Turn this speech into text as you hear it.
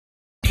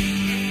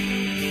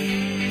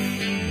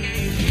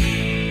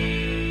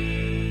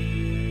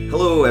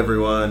Hello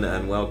everyone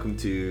and welcome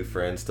to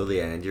Friends Till the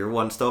End, your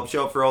one-stop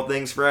shop for all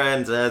things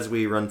Friends, as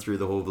we run through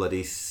the whole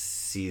bloody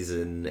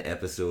season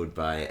episode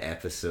by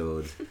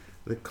episode.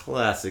 The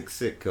classic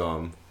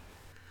sitcom.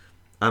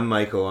 I'm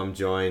Michael. I'm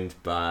joined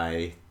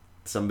by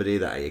somebody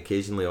that I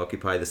occasionally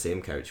occupy the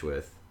same couch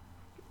with,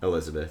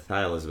 Elizabeth.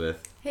 Hi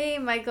Elizabeth. Hey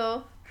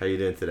Michael. How are you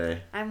doing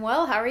today? I'm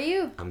well, how are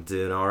you? I'm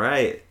doing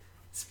alright.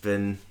 It's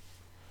been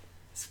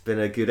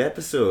a good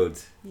episode.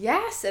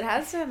 Yes, it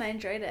has been. I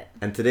enjoyed it.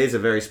 And today's a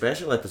very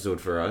special episode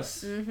for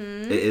us.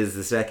 Mm-hmm. It is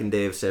the second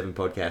day of 7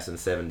 podcasts in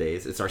 7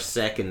 days. It's our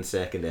second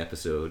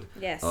episode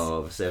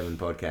of 7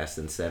 podcasts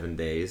in 7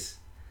 days.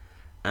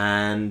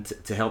 And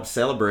to help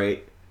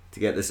celebrate,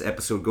 to get this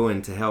episode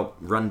going, to help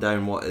run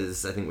down what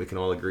is, I think we can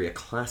all agree, a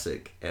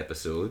classic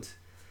episode,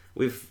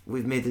 we've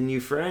made a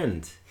new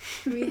friend.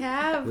 We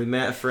have. We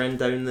met a friend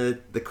down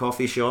the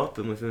coffee shop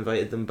and we've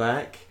invited them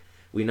back.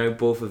 We now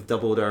both have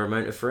doubled our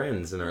amount of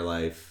friends in our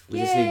life. We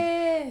just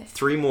need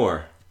 3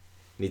 more.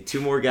 Need 2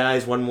 more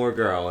guys, 1 more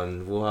girl,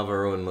 and we'll have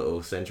our own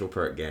little Central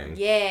Perk gang.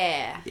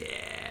 Yeah.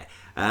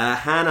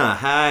 Hannah,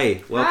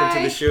 hi. Welcome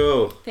to the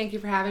show. Thank you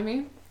for having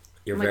me.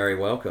 You're very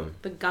welcome.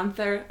 The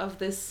Gunther of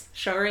this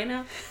show right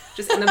now.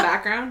 Just in the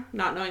background,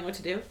 not knowing what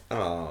to do.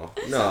 Oh,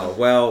 no.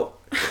 Well,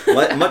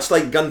 much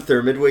like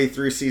Gunther midway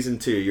through season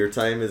 2, your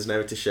time is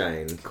now to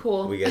shine.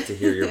 Cool. We get to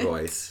hear your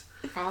voice.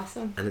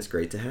 Awesome. And it's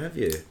great to have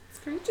you. It's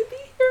great to be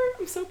here.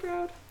 I'm so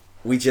proud.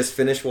 We just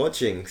finished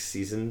watching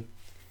season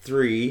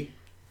 3.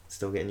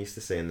 Still getting used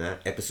to saying that.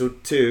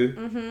 Episode 2.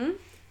 Mm-hmm.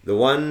 The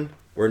one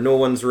where no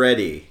one's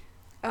ready.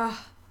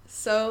 Oh,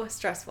 so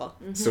stressful.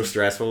 Mm-hmm. So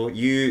stressful.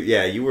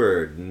 You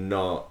were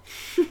not...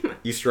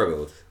 You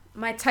struggled.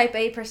 My type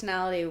A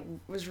personality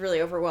was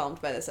really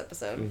overwhelmed by this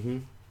episode. Mm-hmm.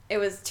 It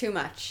was too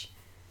much.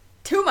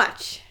 Too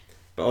much!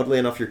 But oddly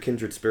enough, your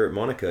kindred spirit,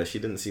 Monica, she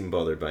didn't seem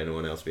bothered by no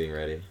one else being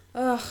ready.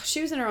 Ugh,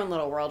 she was in her own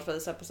little world for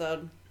this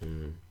episode.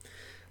 Mm.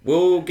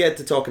 We'll get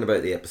to talking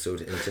about the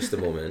episode in just a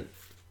moment,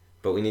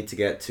 but we need to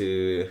get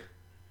to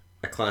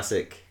a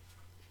classic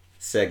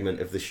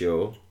segment of the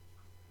show.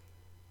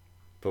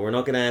 But we're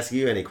not going to ask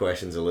you any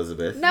questions,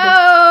 Elizabeth.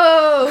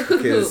 No!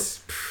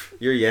 Because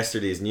you're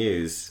yesterday's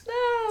news. No!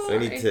 So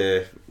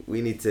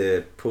we need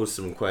to pose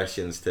some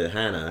questions to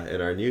Hannah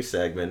in our new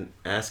segment,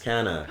 Ask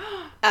Hannah.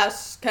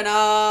 Ask Hannah!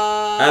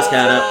 Ask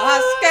Hannah!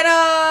 Ask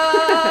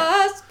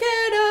Hannah! Ask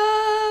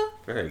Hannah!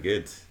 Very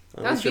good. At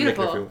That was least you're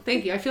making her beautiful.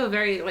 Thank you. I feel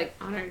very,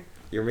 honored.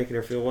 You're making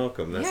her feel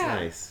welcome. That's Yeah.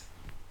 nice.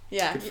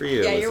 Yeah. Good for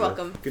you, Yeah, you're Elizabeth.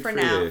 welcome. Good for for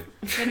now. you.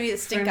 I'm going to be the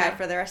stink For eye now.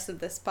 for the rest of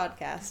this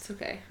podcast. It's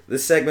okay.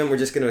 This segment, we're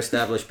just going to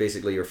establish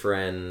basically your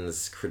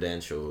friend's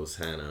credentials,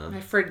 Hannah.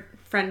 My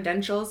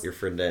friendentials. Your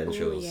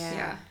credentials. Ooh, yeah.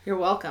 Yeah. You're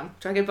welcome.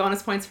 Do I get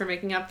bonus points for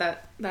making up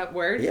that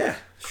word? Yeah,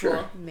 sure.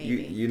 Cool.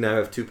 Maybe. You now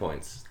have 2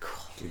 points.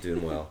 Cool. You're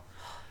doing well.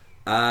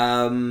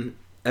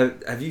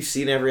 Have you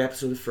seen every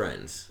episode of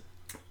Friends?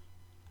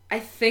 I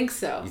think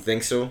so. You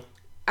think so?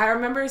 I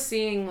remember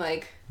seeing,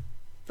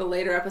 the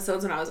later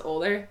episodes when I was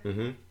older.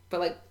 Mm-hmm.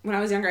 But, when I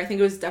was younger, I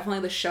think it was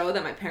definitely the show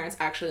that my parents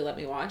actually let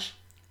me watch.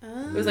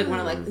 It was one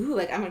of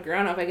I'm a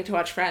grown up, I get to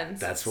watch Friends.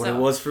 That's what it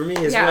was for me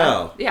as yeah,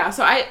 well. Yeah,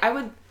 so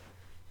I'm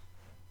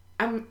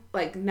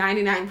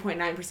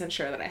 99.9%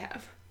 sure that I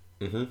have.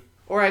 Mm-hmm.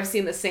 Or I've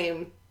seen the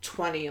same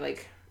 20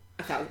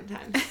 1,000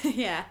 times.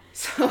 Yeah.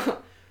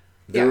 So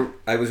yeah.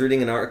 I was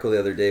reading an article the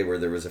other day where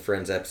there was a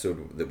Friends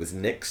episode that was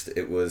nixed.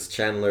 It was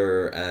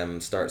Chandler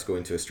starts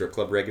going to a strip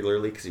club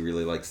regularly because he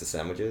really likes the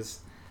sandwiches.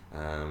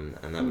 And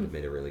that would have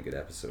made a really good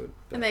episode.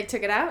 But And they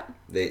took it out?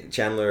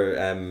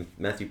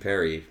 Matthew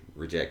Perry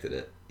rejected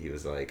it. He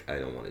was like, I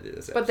don't want to do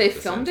this episode. But they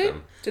This filmed sounds it?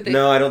 dumb. Did they?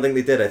 No, I don't think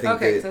they did. I think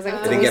Okay, they, so I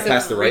was they didn't get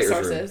past the writer's room.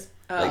 resources.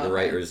 The Okay.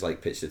 writers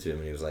pitched it to him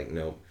and he was like,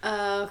 no.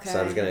 Oh, okay.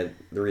 So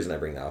the reason I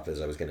bring that up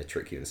is I was going to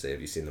trick you and say,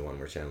 have you seen the one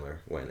where Chandler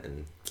went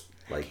and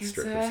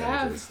strip say club I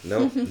have.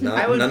 sandwiches? No,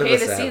 I would none pay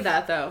of us to see have.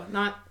 that though.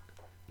 Not,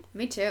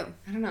 Me too.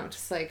 I don't know,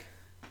 just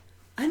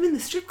I'm in the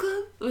strip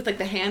club with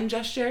the hand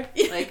gesture.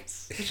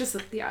 It's just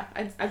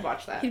I'd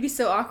watch that. He'd be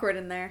so awkward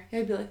in there. Yeah,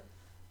 I'd be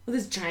with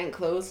his giant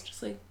clothes,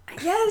 just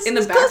Yes, in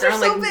the his clothes are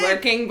background, so big.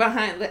 lurking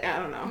behind. I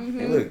don't know.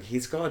 Hey, look,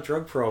 he's got a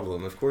drug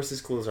problem. Of course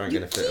his clothes aren't You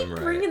going to fit keep him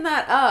right. bringing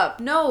that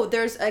up. No,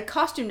 there's a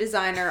costume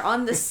designer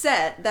on the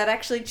set that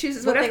actually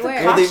chooses what What they if the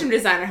wear. costume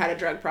designer had a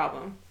drug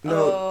problem? No,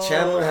 Oh.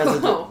 Chandler has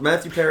Oh.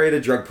 Matthew Perry had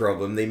a drug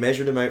problem. They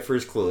measured him out for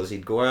his clothes.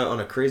 He'd go out on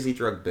a crazy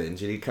drug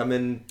binge and he'd come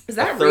in Is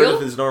that a third real?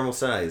 of his normal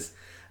size.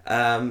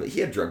 He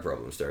had drug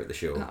problems throughout the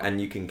show, Oh.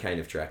 and you can kind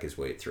of track his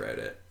weight throughout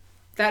it.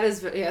 That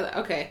is,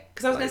 okay.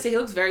 Because I was going to say, he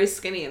looks very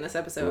skinny in this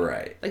episode.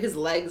 Right. His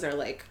legs are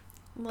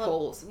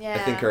poles. Yeah. I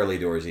think Carly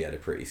Dorsey had a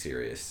pretty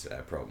serious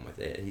problem with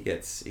it. He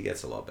gets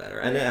a lot better,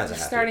 and it has a You're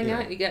happy, starting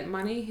out, you get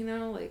money, I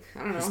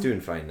don't know. He's doing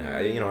fine now.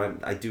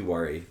 I do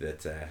worry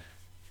that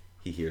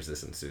he hears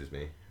this and sues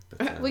me.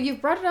 But, Well,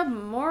 you've brought it up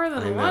more I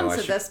than know, once I at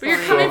should- this But point.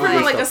 you're coming Well,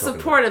 from stop a talking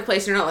supportive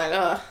place. You're not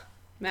ugh,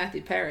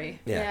 Matthew Perry.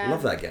 yeah, Yeah.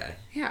 love that guy.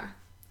 Yeah.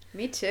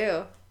 Me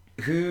too.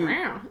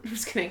 Wow. I'm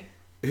just kidding.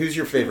 Who's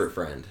your favorite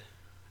friend?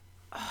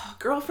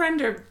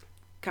 Girlfriend or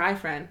guy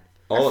friend?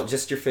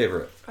 Just your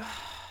favorite.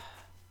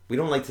 We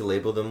don't like to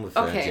label them with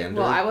Okay,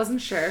 gender. well, I wasn't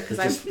sure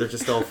because they're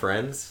just all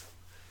friends.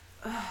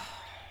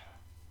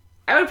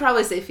 I would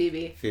probably say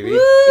Phoebe. Phoebe?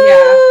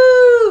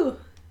 Yeah.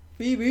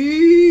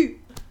 Phoebe!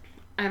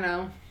 I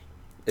know.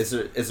 Is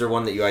there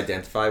one that you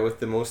identify with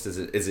the most? Is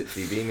it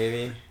Phoebe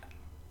maybe?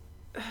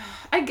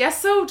 I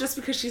guess so, just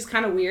because she's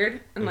kind of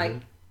weird and like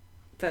Mm-hmm.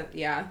 that.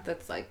 Yeah,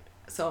 that's like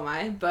so am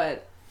I.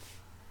 But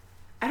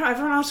I don't.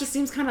 Everyone else just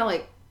seems kind of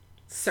like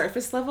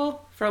surface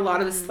level for a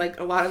lot of this, like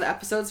a lot of the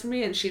episodes for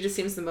me, and she just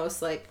seems the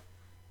most like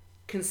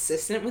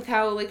consistent with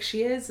how like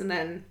she is. And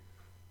then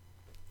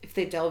if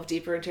they delve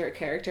deeper into her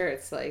character,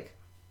 it's like,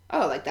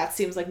 oh, like that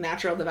seems like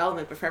natural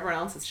development. But for everyone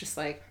else, it's just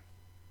like,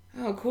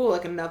 oh, cool,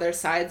 like another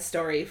side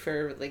story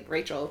for like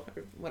Rachel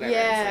or whatever.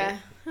 Yeah.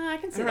 It's I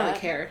can like, see I that. don't really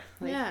care.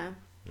 Like, Yeah.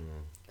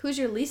 Who's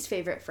your least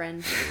favorite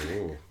friend?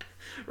 Ooh.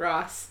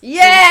 Ross.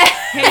 Yeah!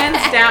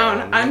 Hands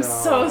down. Oh, I'm no.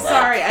 so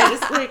sorry. I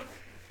just like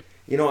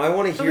You know, I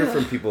want to hear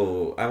from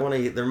people.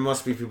 There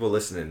must be people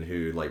listening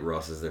who like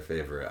Ross is their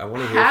favorite. I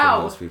want to hear How?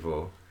 from those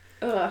people.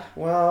 ugh.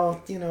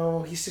 Well, you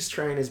know, he's just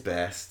trying his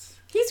best.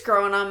 He's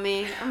growing on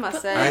me, I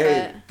must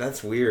say.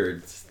 That's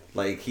weird.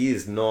 Like, he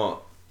is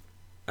not...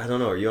 I don't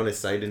know, are you on his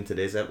side in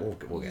today's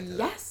episode? We'll get to that.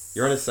 Yes.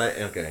 You're on his side?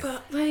 Okay.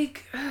 But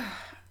like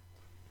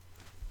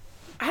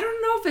I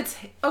don't know if it's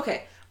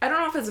okay. I don't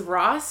know if it's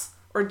Ross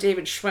or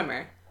David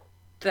Schwimmer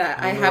that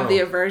I have the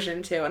know.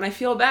 aversion to, and I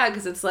feel bad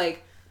because it's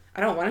like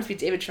I don't want it to be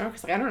David Schwimmer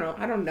because like I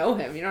don't know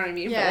him. You know what I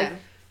mean? Yeah. But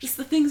like just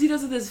the things he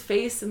does with his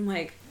face and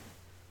like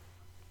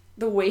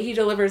the way he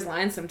delivers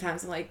lines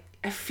sometimes. I'm like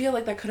I feel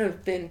like that could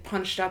have been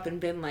punched up and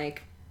been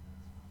like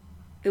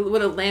it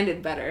would have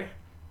landed better.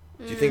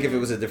 Do you think if it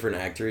was a different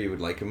actor, you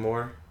would like him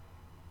more?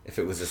 If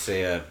it was,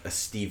 say, a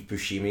Steve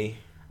Buscemi?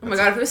 Oh my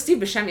god, if it was Steve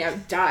Buscemi, I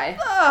would die.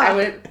 I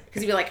would,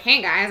 because he'd be like,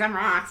 hey guys, I'm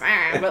Ross.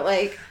 Ah. But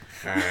like,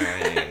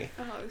 Hi.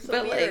 Oh, so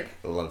but weird. like,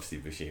 I love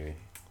Steve Buscemi.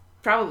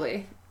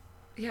 probably.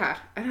 Yeah.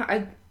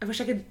 I wish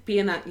I could be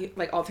in that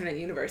like alternate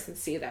universe and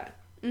see that.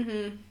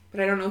 Mm-hmm. But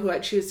I don't know who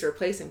I'd choose to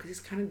replace him because he's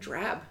kind of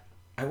drab.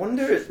 I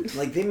wonder,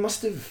 like, they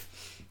must have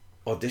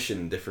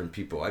auditioned different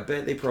people. I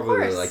bet they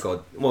probably, course.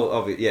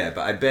 but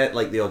I bet,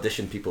 like, they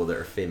audition people that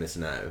are famous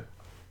now.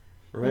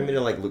 Remind me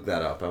to, like, look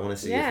that up. I want to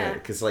see Yeah.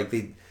 because, like,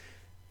 they...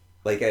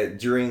 Like,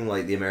 during,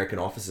 like, the American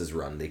Offices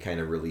run, they kind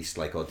of released,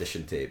 like,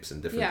 audition tapes,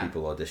 and different Yeah.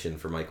 people auditioned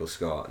for Michael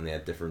Scott, and they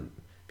had different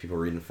people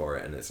reading for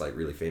it, and it's, like,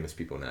 really famous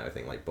people now, I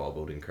think, like Bob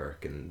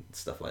Odenkirk and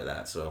stuff like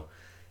that, so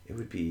it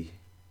would be...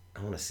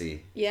 I want to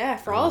see. Yeah,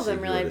 for I all wanna of them,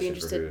 see really, who I'd be auditioned for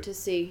interested who. to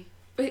see.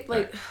 But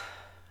like,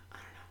 I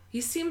don't know.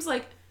 He seems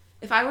like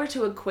if I were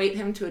to equate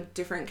him to a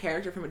different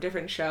character from a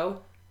different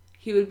show,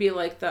 he would be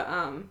like the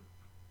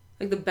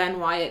Ben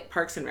Wyatt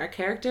Parks and Rec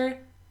character,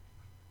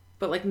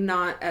 but like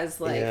not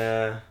as like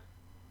Yeah.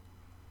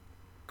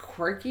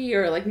 quirky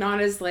or like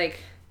not as like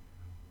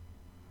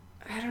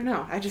I don't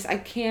know. I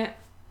can't.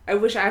 I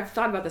wish I've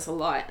thought about this a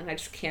lot, and I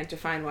just can't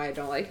define why I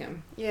don't like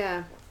him.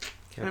 Yeah.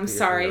 Can't And I'm put your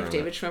sorry finger if on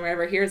David it. Schwimmer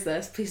ever hears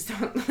this. Please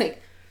don't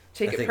like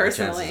take I it think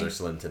personally. the chances are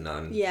slim to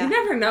none. Yeah. You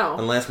never know.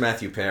 Unless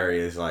Matthew Perry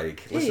is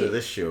like, listen Hey, to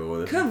this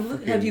show. This Come, is look,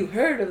 fucking- have you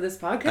heard of this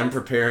podcast? I'm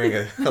preparing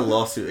a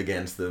lawsuit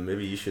against them.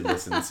 Maybe you should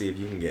listen and see if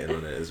you can get in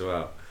on it as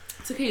well.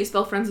 It's okay. You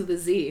spell friends with a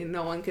Z, and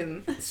no one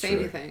can say True.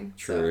 anything.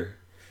 True.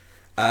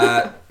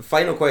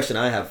 Final question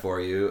I have for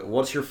you.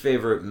 What's your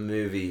favorite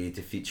movie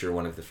to feature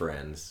one of the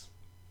friends?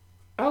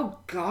 Oh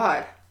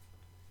God.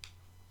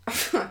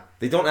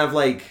 They don't have,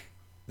 like,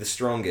 the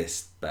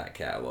strongest back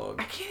catalogue.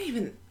 I can't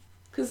even.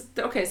 Because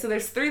okay, so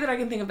there's 3 that I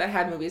can think of that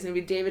had movies. Maybe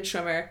David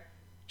Schwimmer,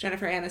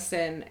 Jennifer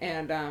Aniston,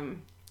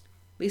 and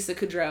Lisa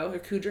Kudrow or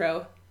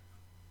Kudrow.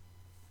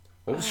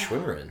 What was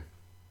Schwimmer in?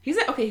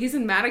 He's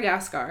in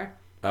Madagascar.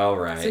 Oh,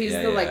 right. So he's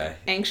yeah, the yeah. like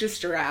anxious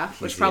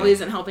giraffe, which He's probably the-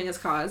 isn't helping his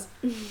cause.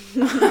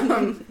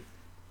 And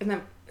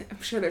then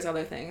I'm sure there's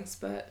other things,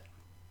 but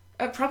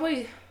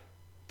probably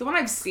the one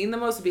I've seen the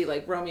most would be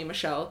like Romeo and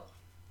Michelle.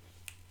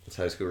 It's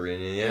High School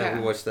Reunion. Yeah, Yeah.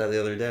 we watched that the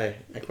other day.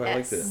 I quite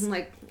liked it. And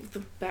like the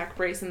back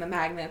brace and the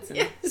magnets and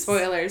Yes.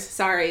 spoilers.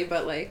 Sorry,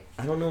 but like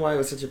I don't know why it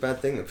was such a bad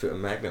thing to put a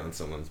magnet on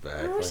someone's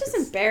back. Oh, it's Like,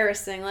 just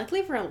embarrassing. Like,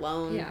 leave her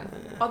alone. yeah.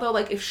 Although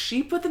like if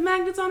she put the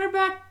magnets on her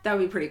back, that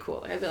would be pretty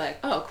cool. I'd be like,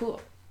 oh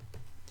cool.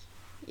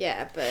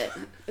 Yeah, but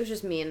it was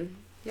just mean.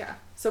 Yeah.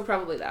 So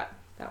probably that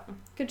one.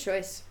 Good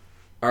choice.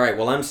 All right,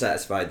 well, I'm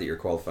satisfied that you're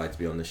qualified to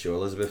be on the show.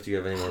 Elizabeth, do you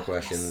have any more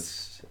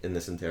questions in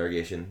this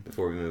interrogation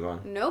before we move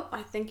on? Nope,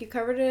 I think you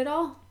covered it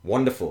all.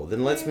 Wonderful.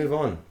 Then let's move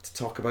on to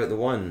talk about the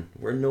one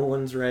where no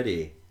one's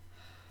ready.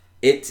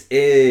 It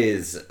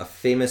is a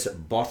famous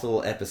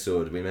bottle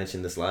episode. We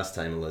mentioned this last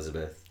time,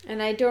 Elizabeth.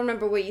 And I don't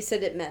remember what you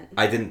said it meant.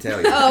 I didn't tell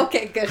you. Oh,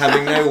 okay, good.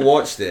 Having now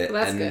watched it,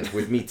 Well, that's and good.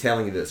 with me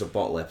telling you that it's a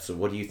bottle episode,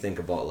 what do you think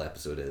a bottle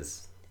episode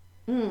is?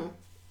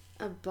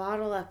 A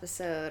bottle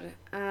episode.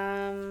 I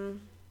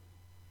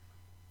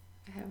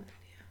have an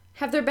idea.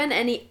 Have there been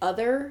any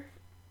other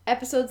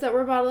episodes that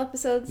were bottle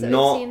episodes that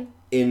Not we've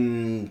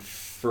seen?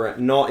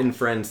 not in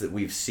Friends that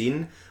we've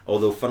seen.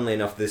 Although, funnily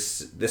enough,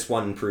 this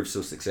one proved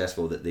so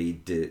successful that they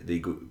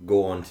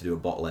go on to do a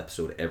bottle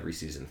episode every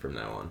season from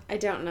now on. I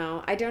don't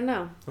know.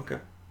 Okay.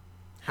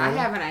 I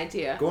have an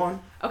idea. Go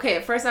on. Okay,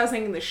 at first I was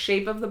thinking the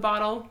shape of the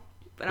bottle,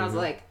 but I was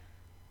like,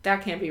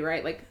 that can't be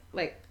right.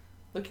 Like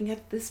looking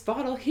at this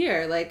bottle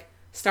here, like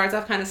starts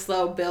off kind of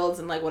slow, builds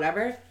and like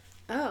whatever.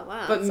 Oh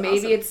wow! But that's maybe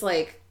awesome. it's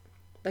like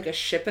a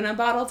ship in a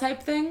bottle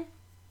type thing.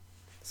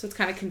 So it's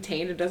kind of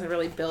contained. It doesn't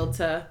really build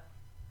to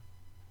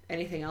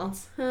anything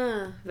else.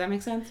 Huh? Does that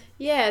make sense?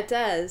 Yeah, it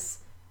does.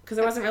 Because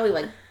there wasn't really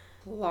like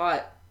a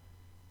lot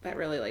that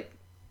really like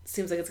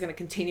seems like it's going to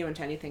continue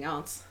into anything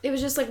else. It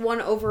was just like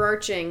one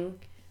overarching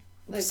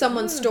Like,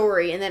 someone's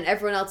story, and then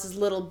everyone else's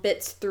little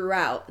bits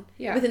throughout.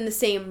 Yeah. Within the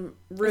same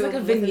room, like a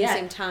within the vignette.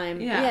 same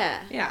time.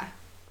 Yeah. A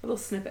little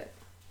snippet.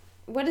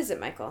 What is it,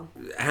 Michael?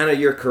 Hannah,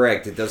 you're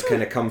correct. It does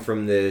kind of come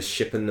from the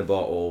ship in the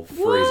bottle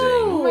phrasing.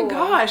 Oh my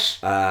gosh.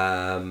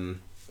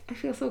 I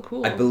feel so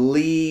cool. I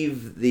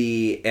believe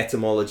the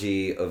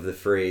etymology of the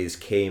phrase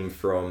came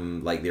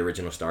from like the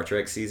original Star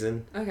Trek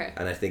season. Okay.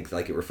 And I think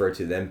like it referred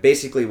to them.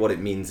 Basically what it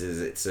means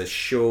is it's a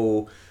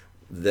show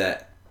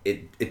that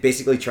it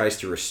basically tries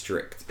to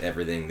restrict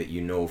everything that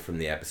you know from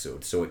the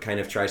episode. So it kind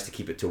of tries to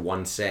keep it to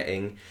one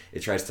setting.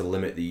 It tries to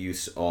limit the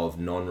use of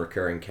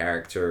non-recurring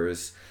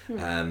characters.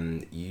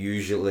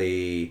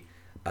 Usually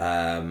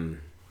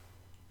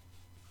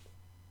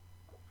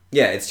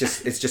it's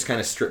just kind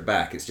of stripped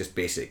back. It's just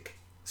basic.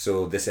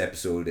 So this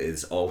episode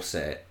is all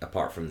set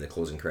apart from the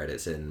closing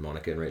credits in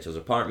Monica and Rachel's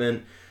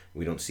apartment.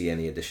 We don't see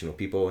any additional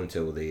people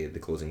until the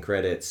closing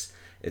credits.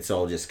 It's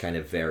all just kind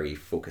of very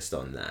focused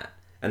on that.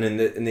 And in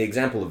the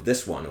example of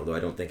this one, although I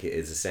don't think it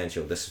is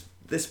essential, this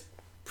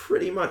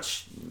pretty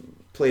much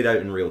played out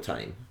in real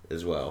time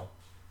as well,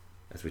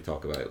 as we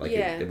talk about. Like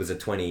it was a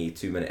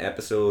 22-minute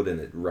episode, and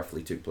it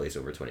roughly took place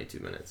over 22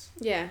 minutes.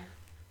 Yeah.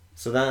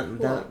 So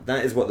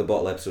that is what the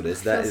bottle episode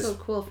is. That That is is so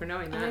cool for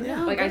knowing that. I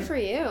know. Like Good for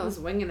you. I was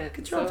winging it.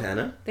 Good job, so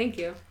Hannah. Thank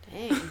you.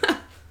 Dang.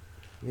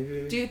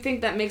 Maybe. Do you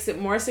think that makes it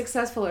more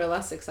successful or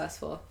less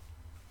successful,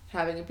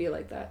 having it be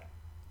like that?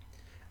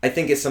 I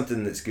think it's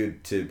something that's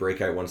good to break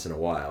out once in a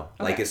while.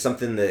 Okay. Like it's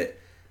something that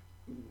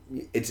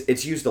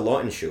it's used a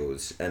lot in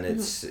shows, and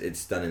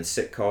it's done in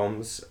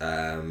sitcoms.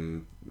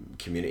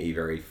 Community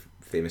very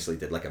famously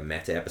did like a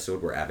meta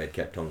episode where Abed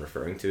kept on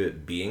referring to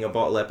it being a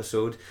bottle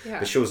episode. Yeah.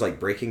 The shows like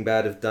Breaking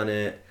Bad have done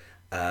it.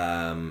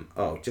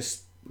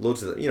 Just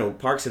loads of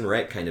Parks and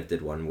Rec kind of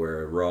did one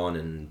where Ron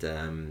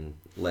and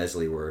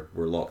Leslie were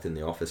locked in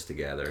the office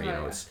together. Oh,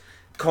 yeah. It's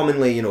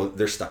commonly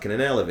they're stuck in an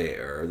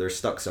elevator or they're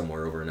stuck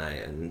somewhere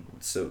overnight, and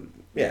so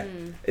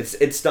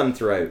it's done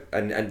throughout,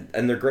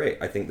 and they're great.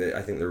 I think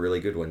they're really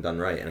good when done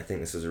right, and I think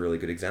this is a really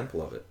good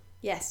example of it.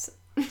 Yes.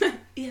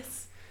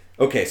 Yes.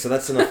 Okay, so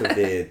that's enough of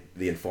the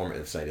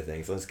informative side of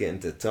things. Let's get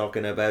into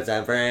talking about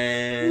San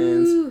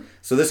Friends. Woo.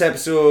 So this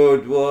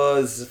episode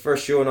was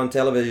first shown on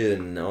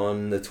television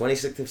on the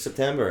 26th of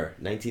September,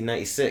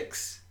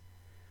 1996.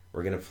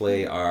 We're going to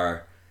play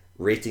our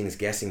ratings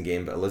guessing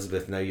game, but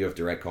Elizabeth, now you have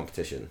direct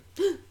competition.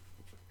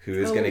 Who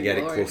is going to get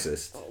Lord. it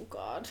closest? Oh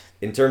God.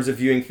 In terms of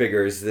viewing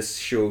figures, this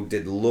show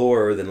did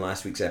lower than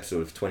last week's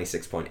episode of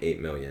 26.8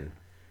 million.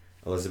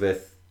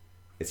 Elizabeth,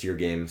 it's your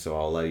game, so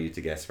I'll allow you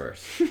to guess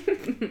first.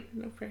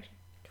 No pressure.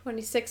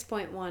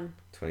 26.1.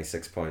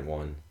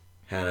 26.1.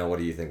 Hannah, what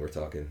do you think we're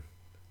talking?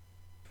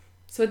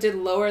 So it did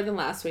lower than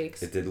last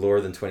week's. It did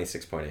lower than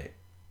 26.8.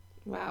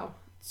 Wow.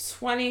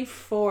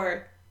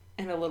 24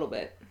 and a little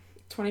bit.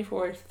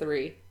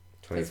 24.3.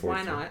 Because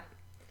why 24.3. not?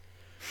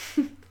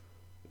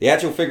 The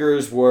actual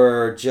figures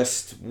were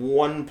just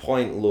 1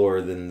 point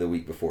lower than the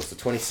week before, so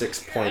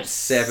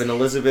 26.7.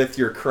 Elizabeth,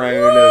 your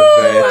crown of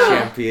Wow.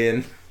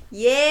 champion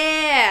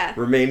Yeah.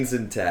 remains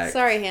intact.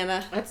 Sorry,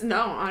 Hannah. No,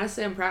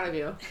 honestly, I'm proud of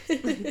you.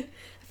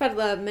 I've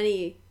had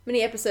many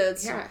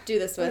episodes Yeah. to do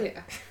this with, Oh,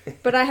 yeah.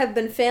 but I have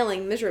been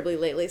failing miserably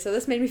lately, so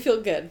this made me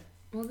feel good.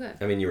 Well, good.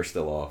 I mean, you were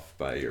still off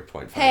by your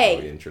 0.5 Hey,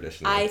 million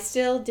traditionally. I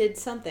still did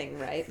something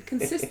right.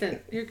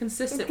 Consistent. You're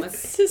consistent with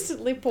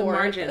Consistently the poor.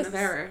 margin of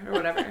error or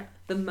whatever.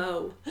 The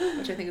mo,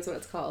 which I think is what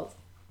it's called.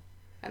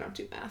 I don't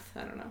do math.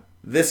 I don't know.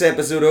 This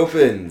episode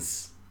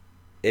opens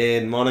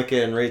in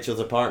Monica and Rachel's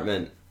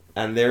apartment,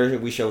 and there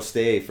we shall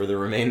stay for the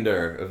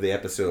remainder of the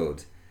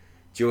episode.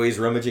 Joey's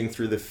rummaging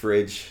through the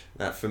fridge,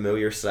 that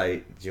familiar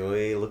sight.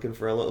 Joey looking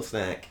for a little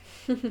snack.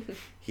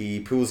 He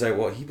pulls out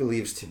what he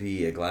believes to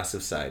be a glass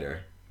of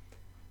cider.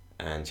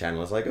 And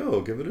Chandler's like,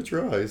 oh, give it a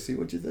try, see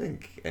what you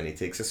think. And he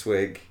takes a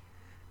swig,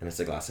 and it's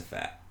a glass of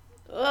fat.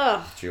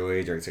 Ugh.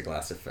 Joey drinks a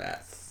glass of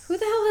fat. Who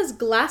the hell has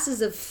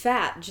glasses of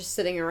fat just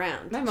sitting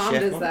around? My mom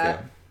Chef does Monica.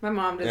 that. My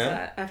mom does Yeah?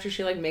 that after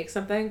she makes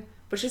something,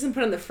 but she doesn't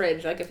put it in the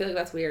fridge. I feel like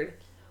that's weird.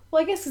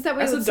 Well, I guess because that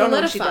way I it would also don't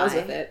know solidify. what she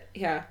does with it.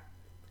 Yeah,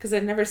 because I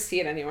never see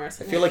it anywhere.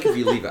 So I feel like if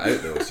you leave it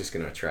out, though, it's just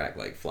going to attract,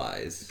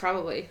 flies.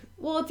 probably.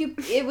 Well,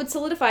 it would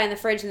solidify in the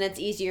fridge, and it's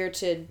easier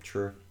to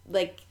True.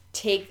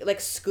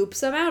 scoop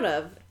some out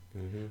of.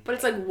 But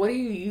it's like, what are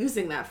you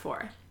using that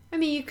for? I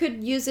mean, you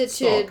could use it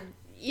Stock. to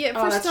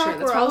for that's stock, true.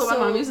 That's or probably what my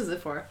mom also uses it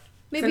for. 'Cause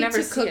I maybe never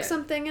to see cook it.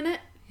 something in it.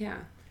 Yeah.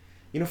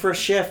 For a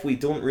chef, we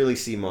don't really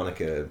see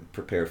Monica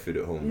prepare food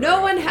at home. No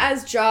very one often.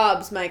 has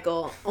jobs,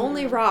 Michael.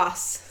 Only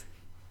Ross.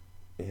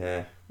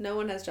 Yeah. No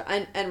one has jobs,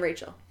 and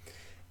Rachel.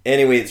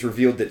 Anyway, it's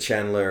revealed that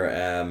Chandler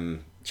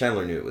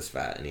knew it was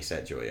fat, and he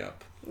set Joey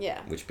up,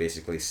 Yeah. which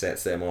basically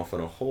sets them off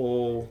on a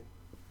whole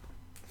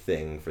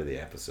thing for the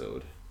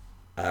episode.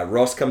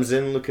 Ross comes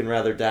in looking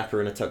rather dapper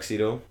in a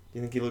tuxedo. Do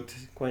you think he looked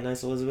quite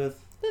nice,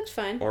 Elizabeth? Looks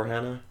fine. Or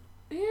Hannah?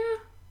 Yeah.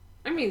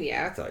 I mean, I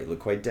yeah. thought he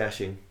looked quite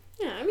dashing.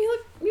 Yeah, I mean,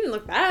 he didn't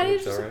look bad. He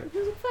Looks just alright. he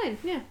looked fine.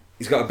 Yeah.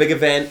 He's got a big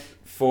event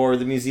for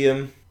the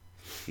museum.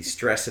 He's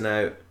stressing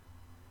out.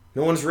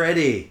 No one's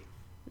ready.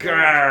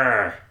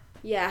 Grrr!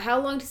 Yeah. How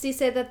long does he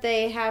say that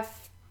they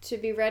have to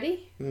be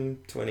ready?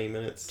 20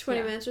 minutes. 20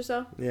 Yeah. minutes or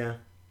so. Yeah.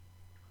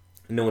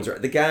 No one's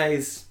ready. The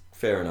guys,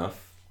 fair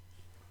enough.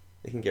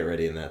 They can get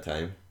ready in that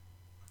time.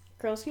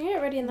 Girls can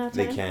get ready in that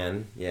time. They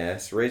can,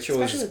 yes. Rachel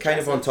Especially is with kind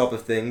of on dresses. top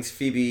of things.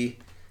 Phoebe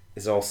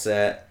is all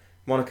set.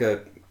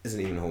 Monica isn't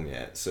even home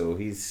yet, so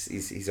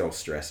he's all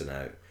stressing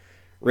out.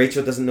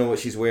 Rachel doesn't know what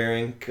she's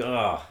wearing.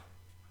 Gah.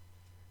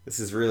 This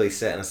is really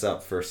setting us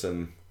up for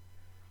some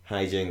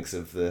hijinks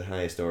of the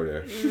highest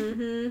order.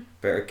 Mm-hmm.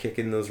 Better kick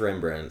in those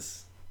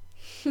Rembrandts.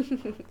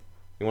 You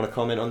want to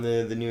comment on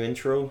the new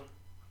intro,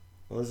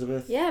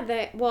 Elizabeth? Yeah,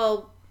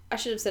 I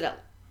should have said it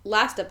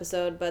last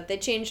episode, but they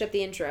changed up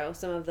the intro.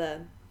 Some of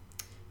the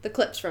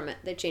clips from it,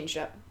 they changed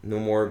up. No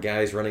more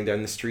guys running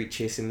down the street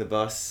chasing the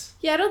bus.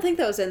 Yeah, I don't think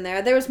that was in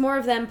there. There was more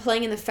of them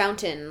playing in the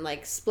fountain,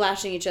 like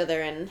splashing each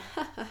other and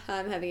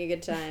I'm having a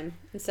good time.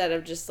 Instead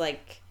of just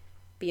like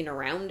being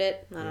around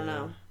it. I don't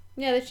know.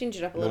 Yeah, they changed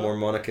it up a No little. more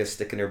Monica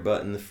sticking her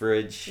butt in the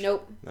fridge.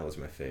 Nope. That was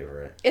my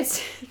favorite.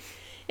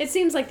 It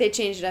seems like they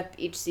changed it up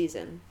each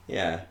season.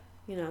 Yeah.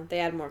 You know, they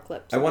add more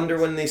clips. I wonder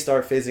when they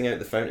start phasing out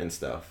the fountain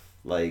stuff.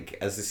 Like,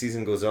 as the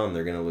season goes on,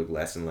 they're going to look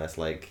less and less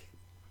like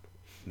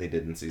they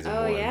did in season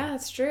Oh, 1. yeah,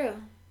 that's true.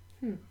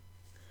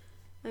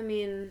 I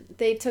mean,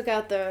 they took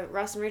out the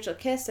Ross and Rachel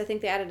kiss. I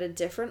think they added a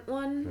different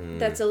one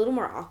that's a little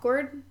more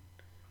awkward.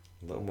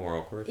 A little more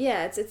awkward.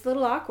 Yeah, it's a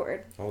little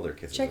awkward. All their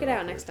kisses Check are it out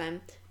awkward. next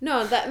time.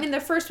 No, the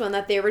first one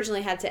that they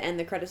originally had to end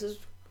the credits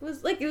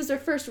was like, it was their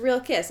first real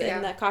kiss Yeah.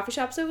 in that coffee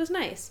shop, so it was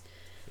nice.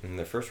 And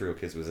their first real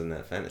kiss was in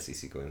that fantasy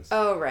sequence.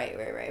 Oh, right.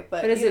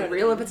 But But is you know it what I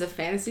real mean. if it's a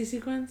fantasy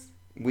sequence?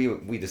 We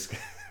did We did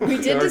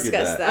argued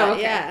discuss that, Oh,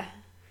 okay. yeah.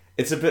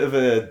 It's a bit of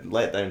a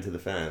letdown to the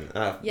fan.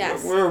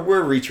 Yes. We're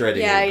retreading.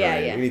 Yeah, it, yeah,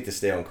 Brian. yeah. We need to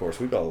stay on course.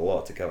 We've got a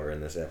lot to cover in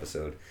this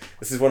episode.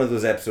 This is one of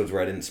those episodes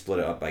where I didn't split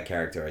it up by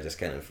character. I just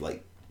kind of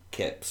like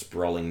kept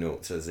sprawling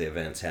notes as the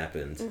events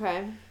happened.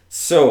 Okay.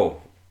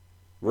 So,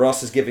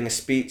 Ross is giving a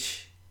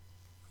speech.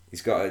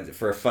 He's got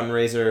for a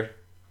fundraiser.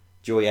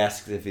 Joey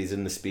asks if he's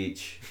in the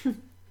speech.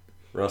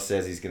 Ross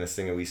says he's going to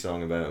sing a wee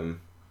song about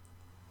him.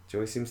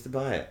 Joey seems to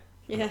buy it.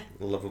 Yeah.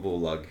 Lovable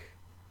lug.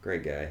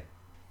 Great guy.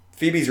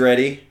 Phoebe's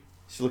ready.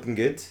 She's looking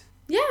good.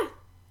 Yeah.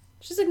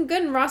 She's looking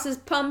good, and Ross is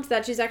pumped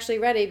that she's actually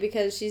ready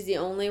because she's the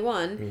only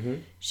one. Mm-hmm.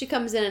 She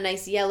comes in a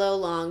nice yellow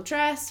long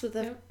dress with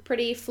a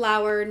pretty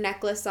flower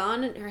necklace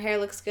on, and her hair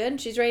looks good, and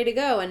she's ready to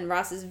go. And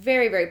Ross is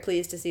very, very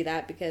pleased to see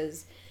that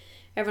because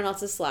everyone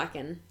else is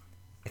slacking.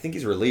 I think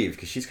he's relieved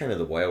because she's kind of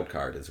the wild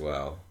card as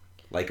well.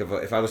 Like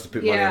if I was to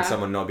put money on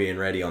someone not being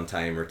ready on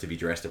time or to be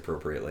dressed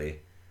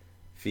appropriately,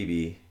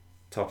 Phoebe,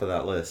 top of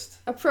that list.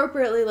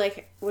 Appropriately,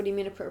 like, what do you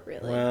mean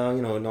appropriately? Well,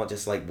 you know, not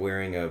just like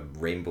wearing a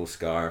rainbow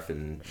scarf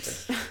and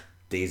a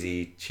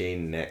daisy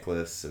chain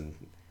necklace and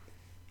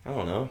I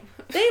don't know.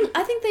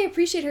 I think they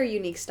appreciate her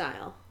unique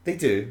style. They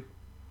do.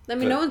 I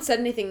mean, no one said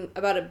anything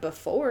about it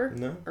before.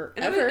 No. Or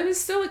And ever. it was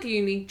still like a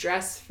unique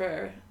dress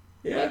for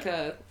Yeah. like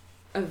a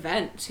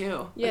event too.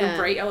 Like Yeah. a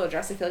bright yellow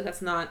dress. I feel like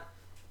that's not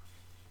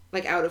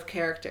like out of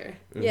character.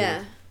 Mhm.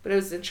 Yeah. But it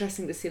was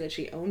interesting to see that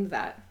she owned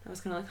that. I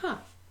was kind of like, huh,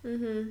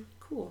 Mm-hmm.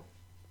 cool.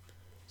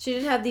 She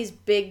did have these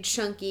big,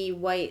 chunky,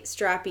 white,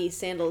 strappy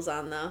sandals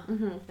on, though.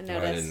 Mm-hmm. I Oh, I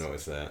noticed. didn't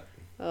notice that.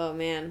 Oh,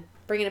 man.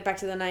 Bringing it back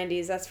to the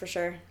 90s, that's for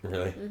sure.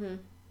 Really? Mm-hmm.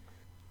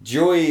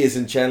 Joey is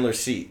in Chandler's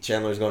seat.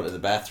 Chandler's gone to the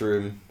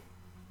bathroom.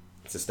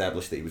 It's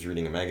established that he was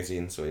reading a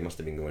magazine, so he must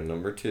have been going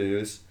number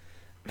 2s.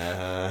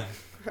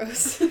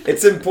 Gross.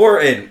 It's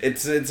important.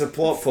 It's a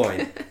plot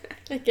point.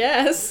 I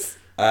guess.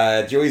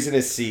 Joey's in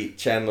his seat.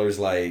 Chandler's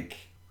like,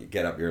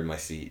 "Get up, you're in my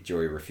seat."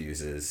 Joey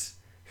refuses.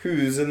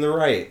 Who's in the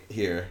right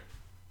here?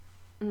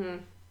 Mm-hmm.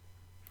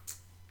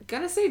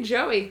 Gonna say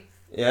Joey.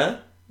 Yeah?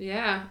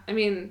 Yeah. I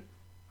mean,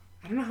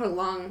 I don't know how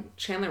long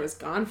Chandler was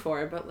gone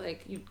for, but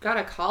like, you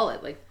gotta call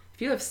it. Like,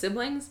 if you have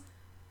siblings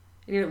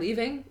and you're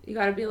leaving, you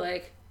gotta be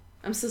like,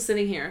 I'm still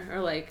sitting here. Or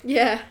like,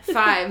 Yeah.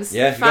 fives.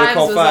 Yeah, if you gotta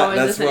call was five, always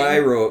that's the what I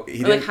thing. wrote. He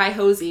Or like didn't, high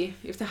hosey.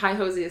 You have to high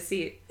hosey a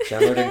seat.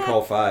 Chandler didn't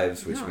call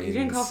 5s, which No, he means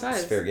didn't call it's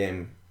 5s. fair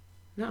game.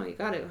 No, you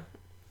gotta.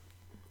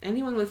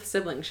 Anyone with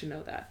siblings should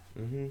know that.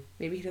 hmm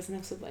Maybe he doesn't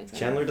have siblings. I don't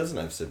Chandler doesn't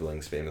have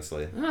siblings,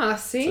 famously. know. Ah,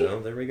 see? So,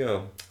 there we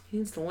go. He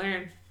needs to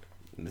learn.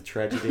 The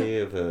tragedy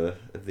of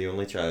the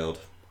only child.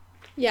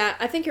 Yeah,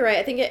 I think you're right.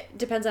 I think it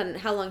depends on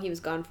how long he was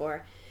gone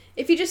for.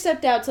 If he just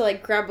stepped out to,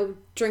 like, grab a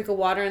drink of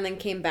water and then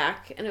came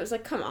back, and it was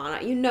like, come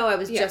on, you know I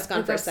was just gone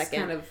like, for a that's second.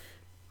 kind of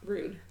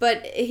rude.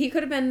 But he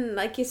could have been,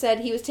 like you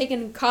said, he was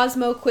taking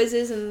Cosmo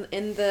quizzes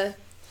in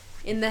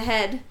the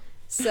head.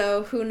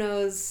 So who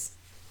knows?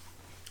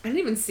 I didn't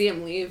even see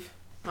him leave.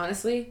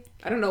 honestly.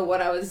 I don't know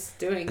what I was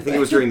doing. I think it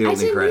was during the I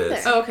opening didn't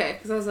credits. either. Oh, okay.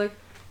 Because I was like,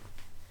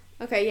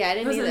 Okay, yeah, I it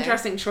didn't was either. an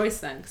interesting choice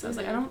then. Because I was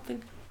like, I don't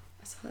think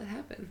I saw that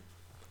happen.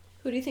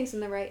 Who do you think's in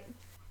the right?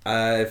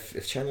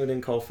 If Chandler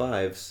didn't call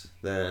fives,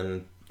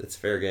 then it's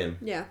fair game.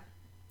 Yeah,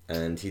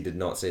 And he did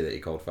not say that he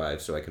called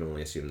fives, so I can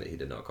only assume that he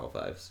did not call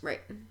fives.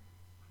 right.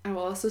 I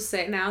will also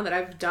say now that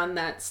I've done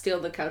that steal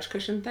the couch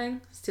cushion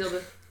thing,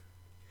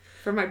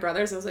 for my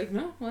brothers. I was like,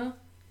 no, well,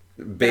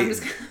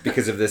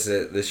 Because of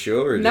this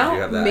show, or did no,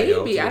 you have that maybe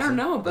ideology or I don't something?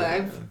 know, but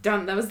I've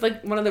done that was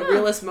like one of the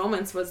realest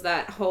moments was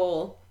that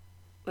whole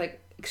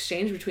like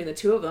exchange between the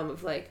two of them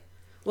of like,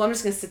 well, I'm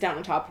just gonna sit down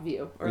on top of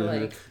you, or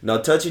like,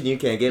 not touching you,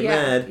 can't get yeah,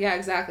 mad. yeah,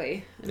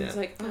 exactly. And it's Yeah.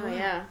 like, Oh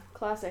yeah,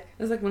 classic.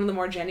 it was like one of the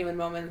more genuine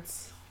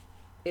moments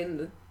in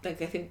the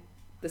like I think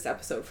this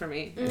episode for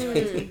me.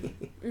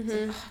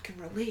 Mm-hmm. I can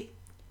relate.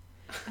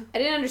 I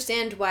didn't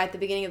understand why at the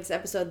beginning of this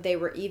episode they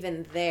were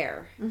even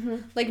there.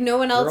 Like no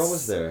one else. They're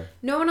always there.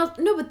 No one else.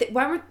 No, but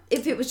why weren't?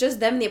 If it was just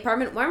them in the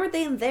apartment, why weren't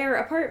they in their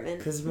apartment?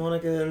 Because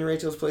Monica and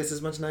Rachel's place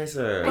is much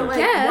nicer. But like,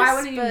 guess, why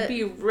wouldn't you but-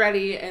 be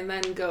ready and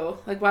then go?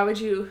 Like, why would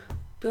you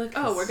be like,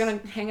 oh, we're gonna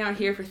hang out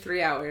here for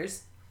 3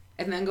 hours,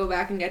 and then go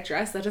back and get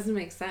dressed? That doesn't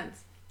make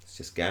sense. It's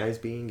just guys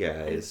being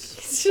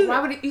guys. Why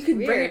would you could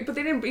bring Weird. it? But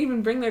they didn't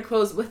even bring their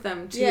clothes with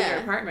them to Yeah. their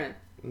apartment.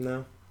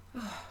 No.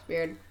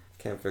 Weird.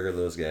 Can't figure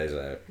those guys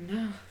out.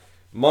 No.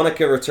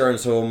 Monica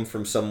returns home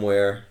from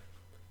somewhere.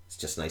 It's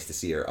just nice to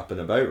see her up and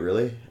about,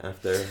 really,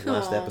 after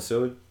last Aw.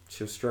 episode.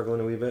 She was struggling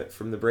a wee bit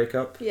from the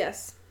breakup.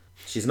 Yes.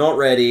 She's not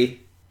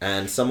ready,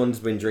 and someone's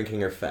been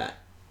drinking her fat.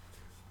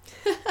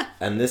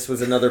 And this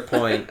was another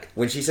point.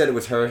 When she said it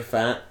was her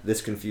fat,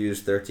 this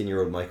confused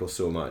 13-year-old Michael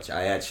so much.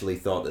 I actually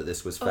thought that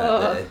this was fat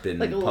that had been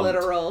like pumped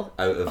literal.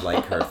 out of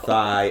like her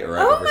thigh or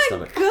out of her my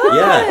stomach. God!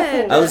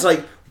 Yeah, I was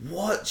like,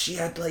 what? She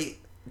had like,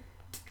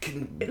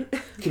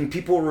 can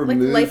people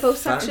remove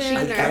liposuction fat?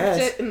 I or- guess.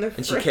 Kept it in the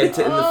And she fridge. kept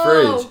it in the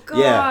Oh, fridge. God.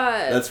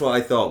 Yeah, that's what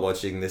I thought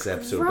watching this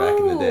episode back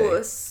in the day.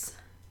 Gross.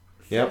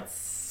 Yep.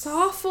 It's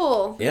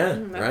awful. Yeah,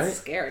 That's right.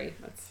 scary.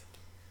 That's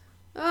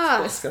Ah.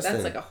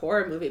 Disgusting. like a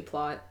horror movie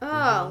plot.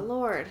 Oh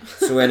Lord.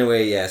 So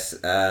anyway, yes,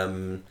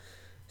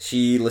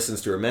 she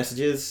listens to her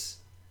messages.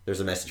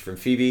 There's a message from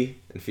Phoebe,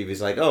 and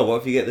Phoebe's like, "Oh,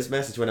 what if you get this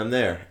message when I'm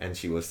there?" And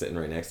she was sitting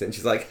right next to it, and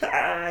she's like,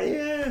 "Ah,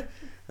 yeah."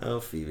 Oh,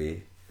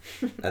 Phoebe.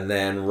 And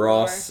then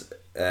Ross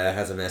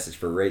has a message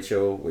for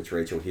Rachel, which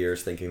Rachel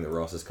hears, thinking that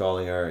Ross is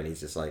calling her, and he's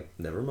just like,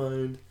 "Never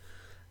mind."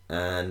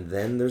 And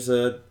then there's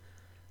a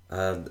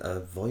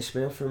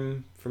voicemail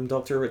from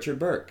Dr. Richard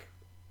Burke.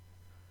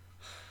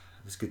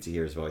 It was good to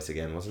hear his voice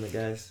again, wasn't it,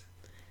 guys?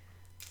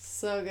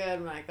 So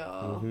good, Michael.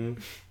 Mm-hmm.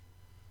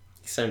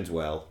 He sounds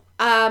well.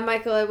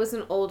 Michael, it was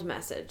an old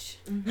message.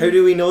 How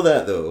do we know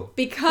that though?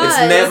 Because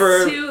It's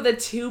never- The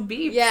two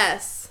beeps.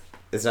 Yes.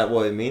 Is that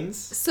what it means?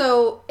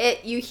 So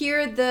you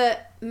hear the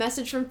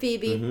message from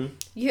Phoebe, Mm-hmm.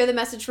 you hear the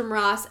message from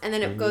Ross, and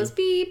then it goes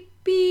beep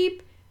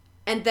beep,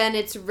 and then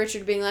it's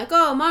Richard being like,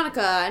 "Oh,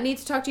 Monica, I need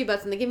to talk to you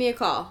about something. Give me a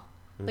call."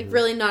 Like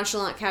really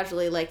nonchalant,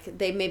 casually, like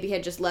they maybe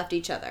had just left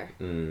each other.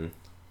 Mm.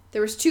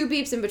 There was 2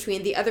 beeps in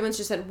between. The other ones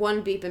just had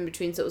 1 beep in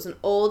between, so it was an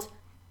old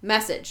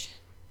message.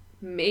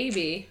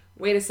 Maybe.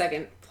 Wait a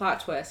second.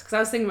 Plot twist. Because I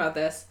was thinking about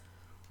this.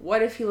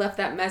 What if he left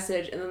that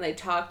message and then they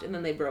talked and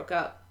then they broke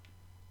up?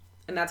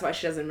 And that's why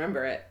she doesn't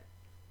remember it.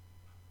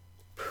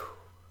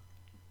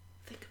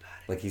 Think about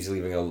it. Like he's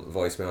leaving a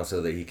voicemail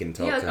so that he can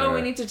talk Yeah, like, to her. oh,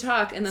 we need to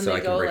talk. And then so they I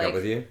can go break like, up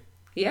with you.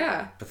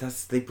 yeah. But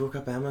they broke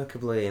up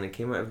amicably and it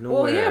came out of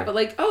nowhere. Well, yeah, but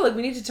like, oh, like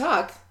we need to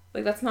talk.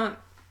 Like that's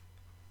not.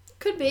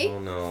 Could be. Oh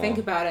no. Think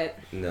about it.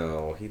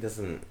 No, he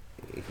doesn't.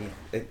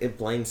 It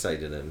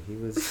blindsided him. He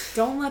was.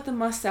 Don't let the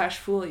mustache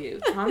fool you.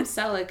 Tom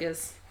Selleck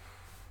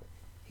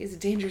he's a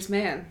dangerous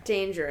man.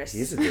 Dangerous.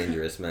 He's a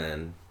dangerous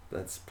man.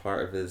 That's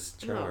part of his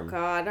Oh charm.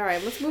 God! All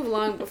right, let's move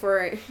along before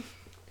it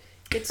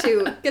gets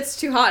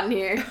too hot in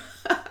here.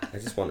 I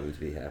just want him to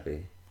be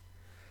happy.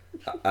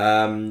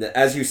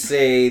 As you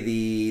say,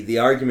 the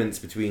arguments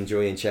between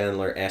Joey and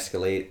Chandler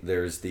escalate.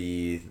 There's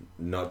the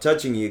not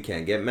touching you,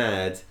 can't get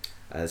mad,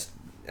 as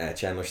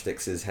Chandler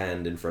sticks his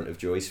hand in front of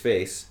Joey's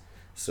face.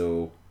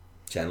 So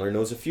Chandler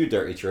knows a few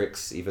dirty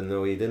tricks, even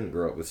though he didn't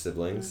grow up with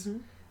siblings.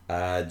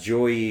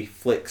 Joey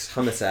flicks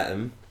hummus at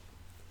him,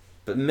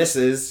 but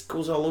misses,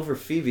 goes all over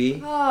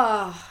Phoebe.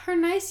 Oh, her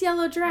nice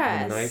yellow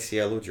dress. A nice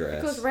yellow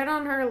dress. Goes right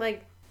on her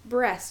like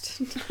breast,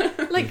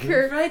 like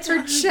her Right her on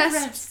her chest,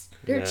 breast.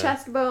 her Yeah.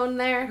 chest bone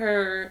there,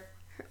 Her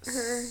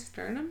her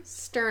sternum?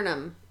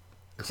 sternum,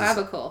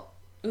 Clavicle.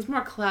 It was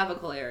more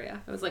clavicle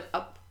area. It was like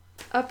up.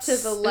 up to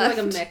the It was left.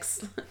 like a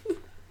mix.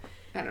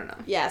 I don't know.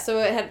 Yeah, so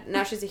it had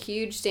now she's a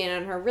huge stain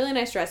on her really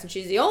nice dress, and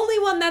she's the only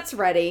one that's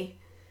ready.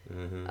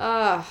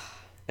 Ugh.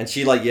 And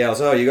she like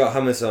yells, "Oh, you got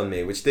hummus on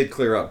me," which did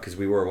clear up because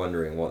we were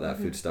wondering what that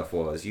food stuff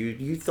was.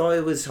 You thought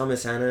it was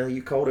hummus, Hannah.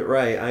 You called it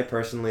right. I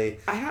personally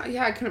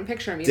I couldn't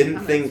picture him eating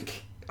didn't hummus.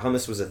 think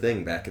hummus was a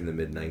thing back in the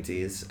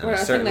mid-90s. And Or I a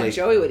thing certainly, that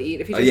Joey would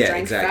eat if he just yeah,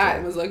 drank exactly. fat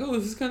and was like, oh,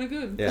 this is kind of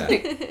good.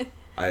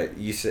 Yeah.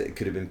 You said it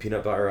could have been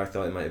peanut butter. I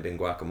thought it might have been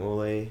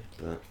guacamole,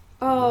 but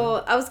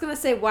Oh, I was gonna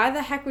say, why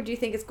the heck would you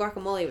think it's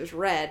guacamole? It was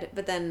red,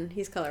 but then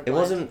he's colorblind. It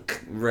wasn't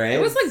red.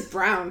 It was like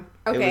brown.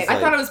 Okay, was I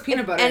like- thought it was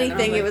peanut butter. and I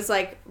anything. was It was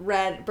like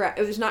red, brown.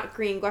 It was not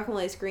green.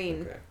 Guacamole's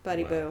green. Okay,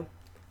 Buddy wow. boo.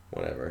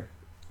 Whatever.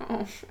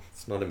 Oh.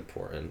 It's not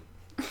important.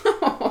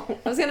 I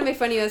was gonna make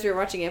fun of you as we were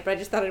watching it, but I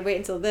just thought I'd wait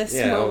until this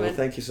Yeah, well, moment.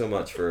 thank you so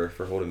much for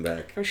holding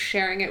back. For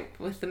sharing it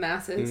with the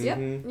masses. Yep,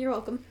 Mhm. you're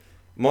welcome.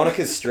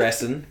 Monica's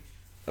stressing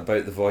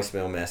about the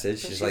voicemail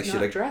message. But She's like, not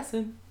should I...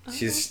 dressing.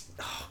 She's...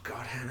 Oh,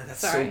 God, Hannah, that's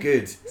Sorry. so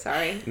good.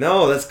 Sorry.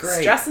 No, that's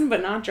great. Stressing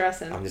but not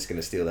dressing. I'm just going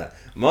to steal that.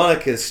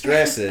 Monica's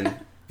stressing,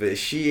 but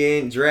she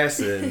ain't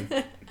dressing.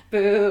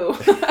 Boo.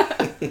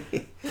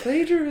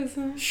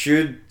 Plagiarism.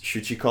 Should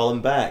she call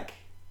him back?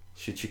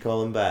 Should she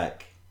call him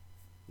back?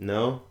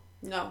 No?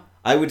 No.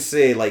 I would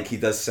say, like, he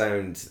does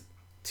sound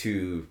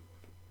too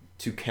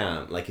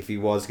camp. Like, if he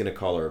was going to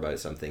call her about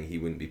something, he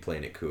wouldn't be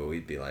playing it cool.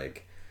 He'd be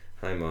like,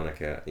 hi,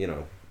 Monica. You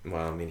know,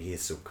 well, I mean, he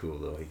is so cool,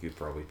 though. He could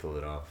probably pull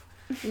it off.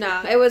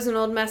 No, it was an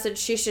old message.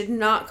 She should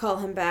not call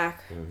him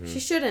back. Mm-hmm. She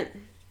shouldn't.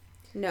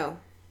 No.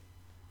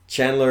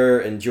 Chandler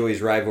and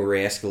Joey's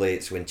rivalry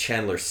escalates when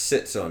Chandler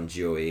sits on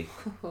Joey.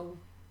 Oh.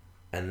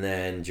 And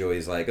then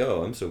Joey's like,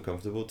 oh, I'm so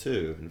comfortable,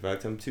 too. In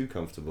fact, I'm too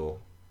comfortable.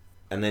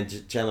 And then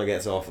Chandler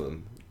gets off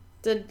him.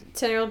 Did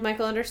 10-year-old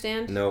Michael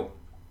understand? No.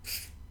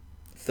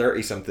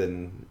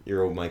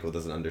 30-something-year-old Michael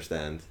doesn't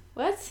understand.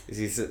 What?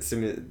 Is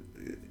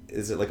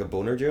it like a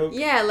boner joke?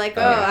 Yeah, like,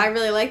 oh, I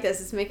really like this.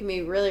 It's making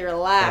me really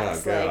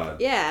relax. Oh, Like,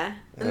 God. yeah.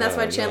 And that's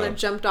why Oh, Chandler no.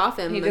 jumped off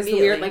him He does the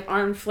immediately. weird, like,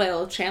 arm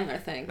flail Chandler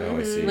thing. Oh,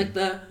 I see. Like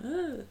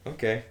the...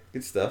 Okay,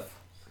 good stuff.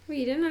 Wait,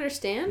 you didn't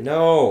understand?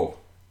 No.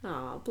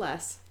 Oh,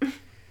 bless.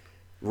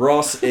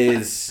 Ross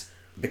is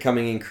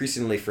becoming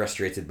increasingly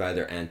frustrated by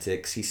their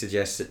antics. He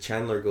suggests that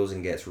Chandler goes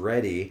and gets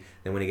ready,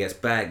 and when he gets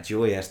back,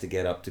 Joey has to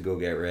get up to go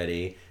get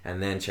ready,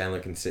 and then Chandler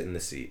can sit in the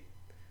seat.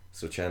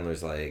 So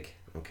Chandler's like,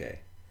 okay,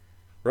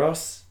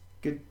 Ross,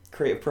 good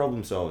creative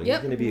problem solving.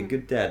 Yep. He's going to be a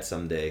good dad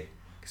someday.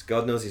 Because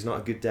God knows he's not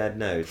a good dad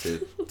now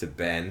to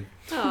Ben,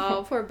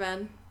 Oh, poor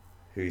Ben.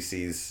 who he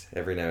sees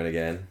every now and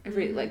again.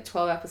 Every, like,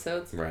 12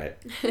 episodes. Right.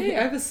 Hey,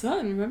 I have a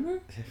son, remember?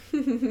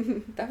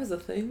 That was a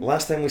thing.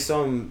 Last time we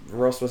saw him,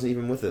 Ross wasn't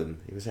even with him.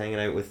 He was hanging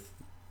out with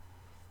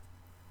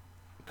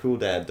cool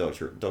dad,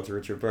 Dr.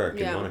 Richard Burke,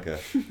 Yeah. and Monica.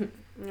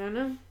 I don't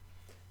know.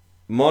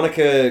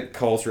 Monica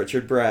calls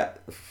Richard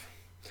back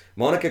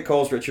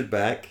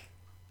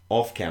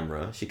off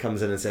camera. She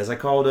comes in and says, I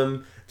called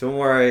him. Don't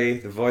worry.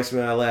 The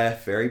voicemail I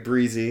left, very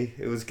breezy.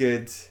 It was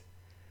good.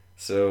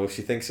 So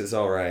she thinks it's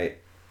alright.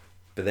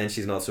 But then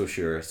she's not so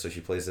sure. So she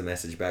plays the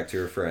message back to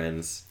her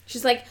friends.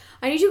 She's like,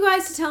 I need you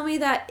guys to tell me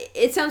that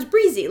it sounds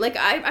breezy. Like,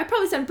 I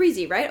probably sound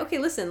breezy, right? Okay,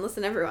 listen,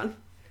 everyone.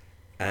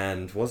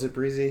 And was it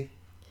breezy?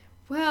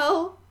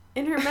 Well,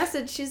 in her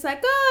message, she's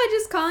like, oh, I'm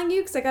just calling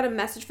you because I got a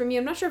message from you.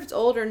 I'm not sure if it's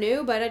old or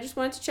new, but I just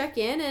wanted to check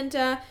in. And,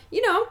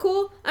 I'm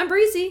cool. I'm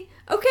breezy.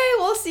 Okay,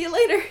 well, I'll see you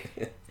later.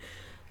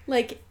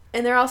 Like,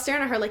 and they're all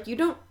staring at her like, you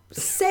don't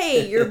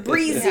say you're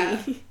breezy.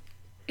 Yeah.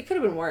 It could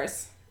have been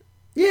worse.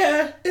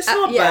 Yeah, it's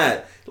not yeah.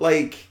 bad.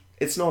 Like,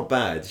 it's not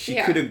bad. She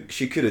Yeah. could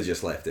have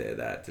just left it at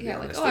that, to be Yeah,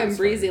 like, honest. oh, It I'm was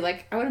breezy. fine.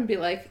 Like, I wouldn't be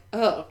like,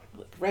 oh,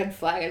 like, red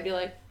flag. I'd be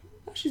like,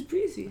 oh, she's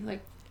breezy. Like,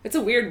 it's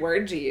a weird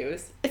word to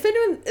use. If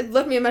anyone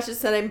left me a message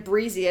that said I'm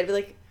breezy, I'd be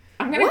like,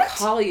 I'm going to What?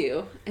 call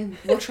you and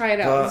we'll try it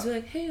out. Just be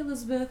like, hey,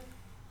 Elizabeth.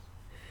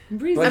 I'm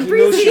breezy. But I'm he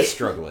knows breezy. she's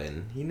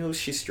struggling. He knows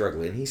she's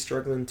struggling. He's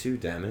struggling too,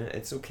 damn it.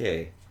 It's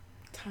okay.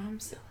 Tom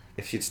Silly.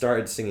 If she'd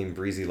started singing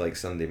Breezy Like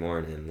Sunday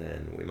Morning,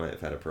 then we might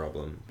have had a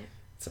problem.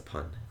 It's a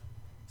pun.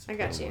 It's a I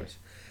got pun, you.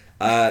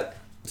 boys.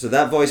 So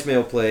that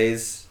voicemail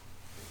plays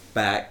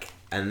back,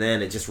 and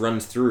then it just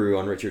runs through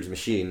on Richard's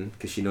machine,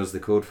 because she knows the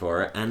code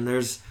for it, and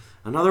there's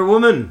another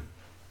woman.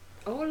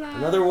 Hola.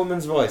 Another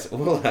woman's voice.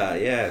 Hola,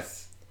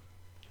 yes.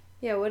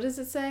 yeah, what does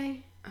it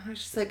say? I was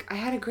just like, I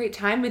had a great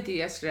time with you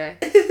yesterday.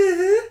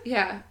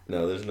 Yeah.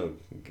 No, there's no...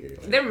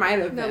 There might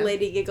have No been.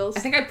 lady giggles. I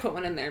think I put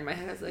one in there in my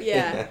head. I was like,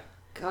 Yeah.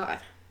 God.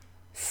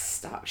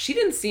 Stop. She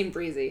didn't seem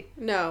breezy.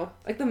 No.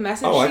 Like, the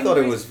message Oh, I seemed thought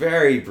it breezy, was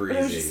very But breezy.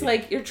 it was just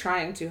like, you're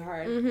trying too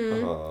hard.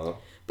 Mm-hmm. Aw.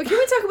 But can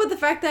we talk about the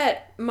fact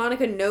that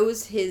Monica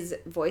knows his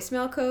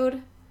voicemail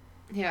code?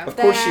 Yeah. Of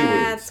course she would.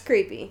 That's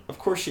creepy. Of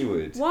course she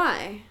would.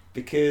 Why?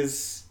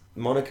 Because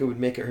Monica would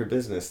make it her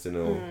business to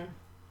know. Mm.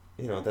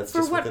 You know, that's For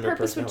just what within her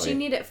purpose would she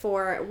personality. need it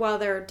for while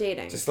they're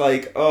dating? Just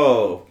like,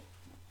 oh,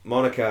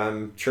 Monica,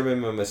 I'm trimming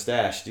my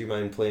mustache. Do you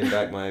mind playing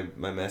back my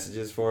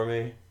messages for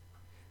me?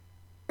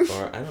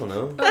 Or, I don't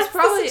know. That's That's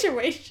probably- the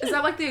situation. Is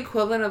that like the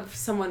equivalent of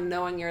someone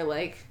knowing your,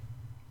 like,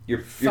 Your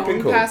phone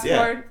pin code. password?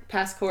 Yeah.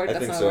 Password, I that's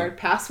think not so. a word.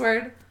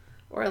 Password?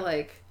 Or,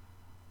 like,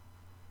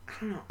 I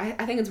don't know.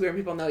 I think it's weird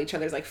when people know each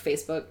other's, like,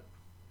 Facebook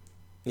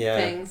Yeah.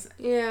 things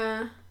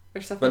Yeah.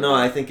 or stuff But like no,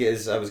 that. I think it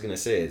is, I was going to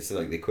say, it's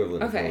like the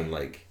equivalent Okay. of knowing,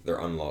 like, their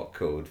unlock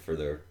code for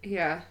their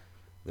Yeah.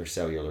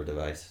 cellular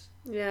device.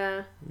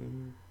 Yeah.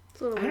 It's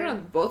a little I don't weird.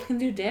 know. Both can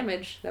do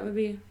damage. That would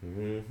be...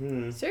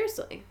 Mm-hmm.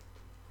 Seriously.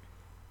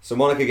 So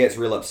Monica gets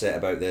real upset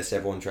about this.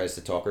 Everyone tries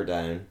to talk her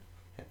down.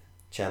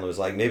 Chandler's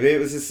like, maybe it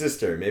was his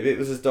sister, maybe it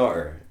was his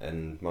daughter.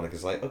 And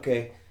Monica's like,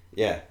 okay,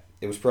 yeah,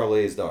 It was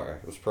probably his daughter.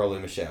 It was probably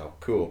Michelle.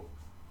 Cool.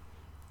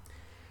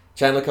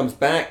 Chandler comes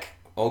back,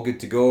 all good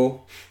to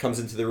go. Comes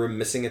into the room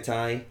missing a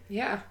tie.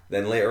 Yeah.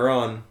 Then later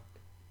on,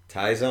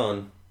 ties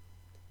on.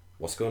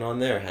 What's going on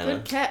there, Hannah?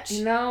 Good catch.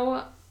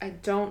 I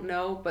don't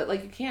know, but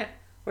like you can't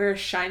wear a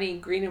shiny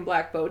green and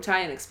black bow tie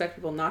and expect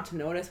people not to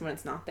notice when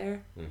it's not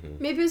there. Mm-hmm.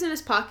 Maybe it was in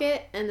his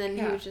pocket, and then he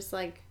Yeah. was just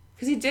like...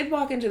 Because he did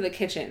walk into the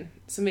kitchen,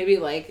 so maybe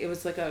like it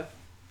was like a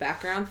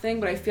background thing.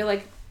 But I feel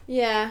like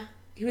Yeah.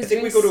 he was I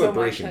think doing we go to so a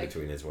break much, in like,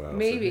 between as well.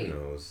 maybe. So who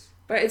knows?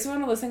 But it's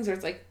one of those things where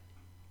it's like,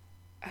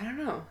 I don't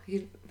know.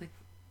 You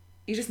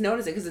just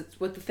notice it because it's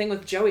with the thing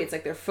with Joey. It's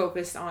like they're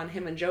focused on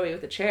him and Joey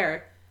with the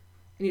chair,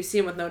 and you see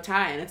him with no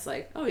tie, and it's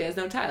like, oh, he has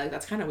no tie. Like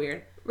that's kind of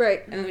weird.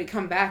 Right. And then we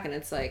come back, and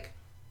it's like,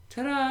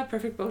 ta-da,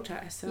 perfect bow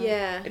tie. So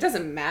Yeah. it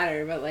doesn't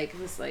matter, but like it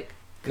was like,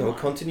 come No, on.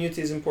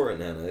 continuity is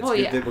important, Hannah. It's Oh, good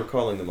yeah. that we're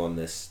calling them on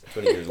this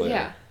 20 years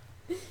later.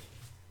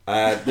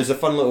 Yeah. There's a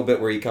fun little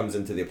bit where he comes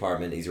into the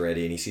apartment, he's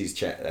ready, and he sees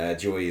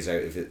Joey is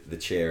out of the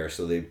chair,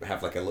 so they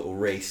have like a little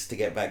race to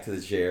get back to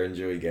the chair, and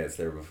Joey gets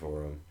there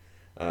before him.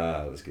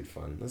 It was good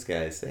fun. Those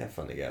guys, they have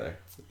fun together.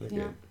 They're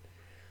good.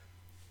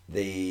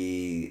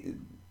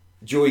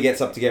 Joey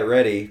gets up to get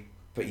ready,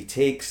 but he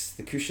takes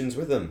the cushions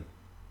with him.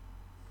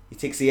 He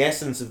takes the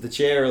essence of the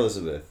chair,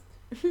 Elizabeth.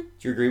 Do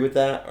you agree with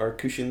that? Are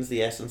cushions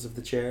the essence of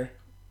the chair?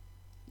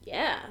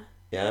 Yeah.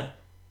 Yeah?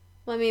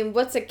 Well, I mean,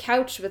 what's a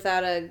couch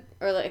without a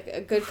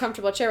good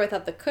comfortable chair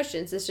without the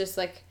cushions? It's just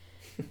like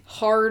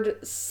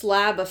hard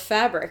slab of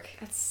fabric.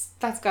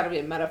 That's got to be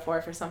a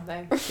metaphor for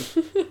something.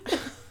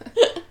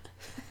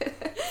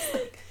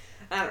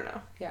 I don't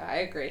know. Yeah, I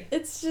agree.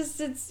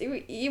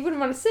 You wouldn't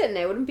want to sit in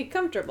it. It wouldn't be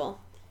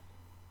comfortable.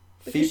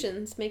 The Feet-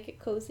 cushions make it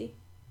cozy.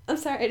 I'm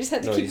sorry, I just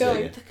had to No, keep you say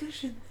going. it. The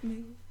cushions.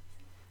 You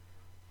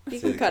Say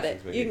can the cut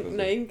cushions it. make You it can, cozy.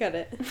 no, you can cut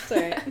it.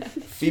 Sorry.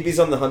 Phoebe's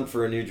on the hunt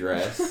for a new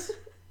dress.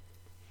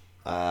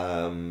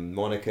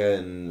 Monica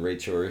and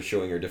Rachel are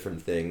showing her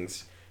different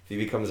things.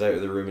 Phoebe comes out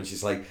of the room and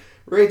she's like,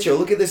 Rachel,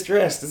 look at this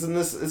dress.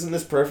 Isn't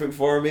this perfect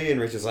for me? And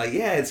Rachel's like,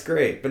 yeah, it's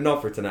great, but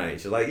not for tonight.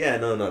 She's like, yeah,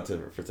 no, not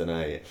for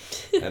tonight.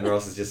 And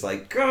Ross is just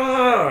like,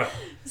 Gah!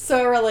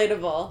 So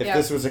relatable. If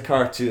this was a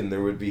cartoon,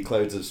 there would be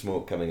clouds of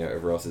smoke coming out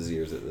of Ross's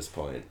ears at this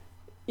point.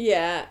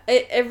 Yeah,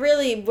 it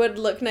really would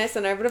look nice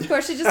on her, but of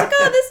course she's just like,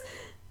 oh,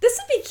 this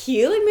would be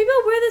cute. Like maybe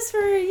I'll wear this for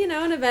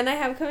an event I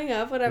have coming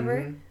up, whatever.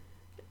 Mhm.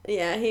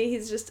 Yeah,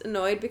 he's just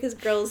annoyed because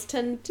girls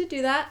tend to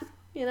do that,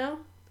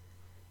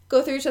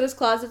 go through each other's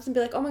closets and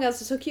be like, oh my god,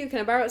 this is so cute, can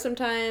I borrow it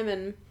sometime?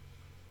 And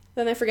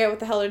then they forget what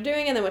the hell they're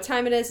doing, and then what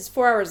time it is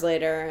 4 hours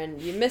later,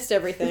 and you missed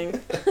everything.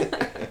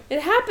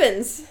 It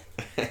happens.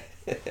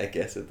 I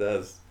guess it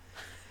does.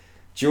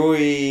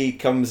 Joey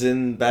comes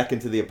back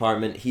into the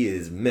apartment. He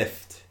is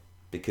miffed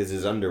because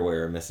his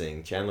underwear are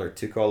missing. Chandler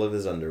took all of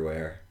his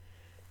underwear.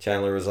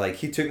 Chandler was like,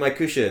 he took my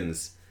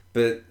cushions.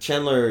 But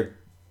Chandler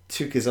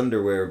took his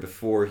underwear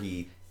before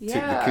he took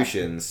the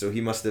cushions, so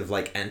he must have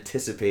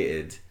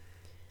anticipated.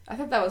 I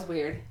thought that was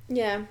weird.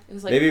 Yeah. It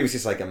was like, Maybe it was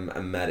just like,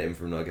 I'm mad at him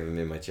for not giving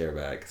me my chair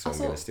back, so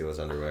Also- I'm gonna steal his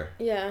underwear.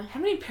 Yeah. how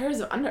many pairs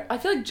of I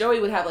feel like Joey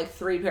would have like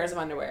 3 pairs of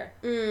underwear.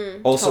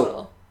 Also,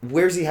 Total.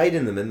 where's he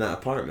hiding them in that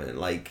apartment?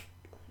 I'm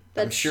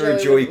That sure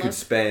Joey Joey wouldn't could look.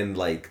 spend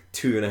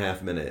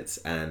 2.5 minutes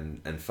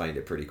and find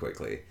it pretty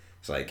quickly.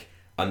 It's like,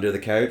 under the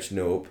couch,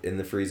 nope. In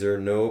the freezer,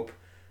 nope.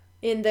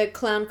 In the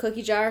clown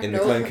cookie jar. In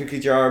Nope. the clown cookie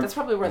jar, That's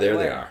probably where there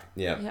they they were. are.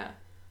 Yeah. Yeah.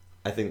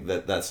 I think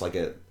that's like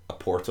a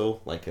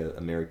portal, like a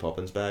Mary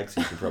Poppins bag,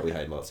 so you can probably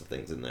hide lots of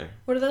things in there.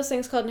 What are those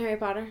things called in Harry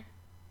Potter?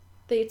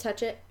 That you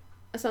touch it?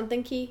 A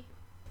something key?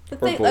 The Or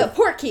thing, both. a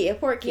port key. A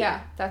port key.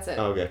 Yeah, that's it.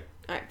 Oh, okay.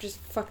 Alright, just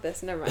fuck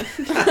this. Never mind.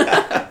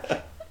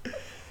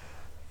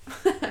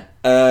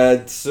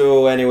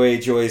 So anyway,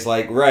 Joey's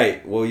like,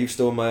 right, well, you've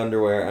stolen my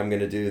underwear. I'm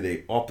going to do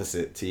the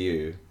opposite to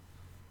you.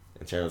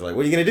 And Chandler's like,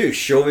 what are you going to do?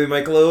 Show me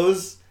my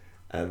clothes?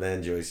 And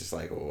then Joey's just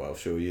like, oh, I'll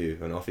show you.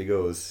 And off he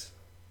goes.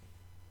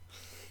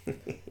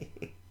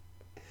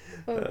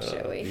 Oh,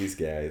 Joey. These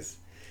guys.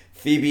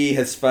 Phoebe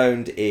has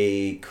found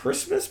a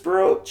Christmas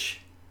brooch.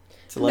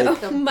 It's like, No,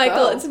 a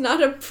Michael, bow. it's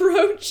not a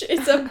brooch.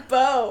 It's a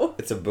bow.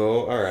 it's a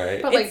bow. All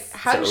right. But like, It's-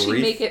 how is did it a she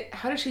wreath? make it?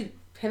 How did she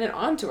pin it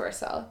onto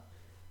herself?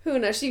 Who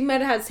knows? She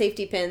might have had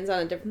safety pins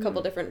on a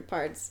couple different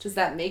parts. Does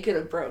that make it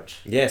a brooch?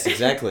 Yes,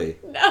 exactly.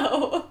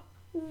 No.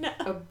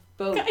 A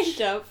boat.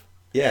 Kind of.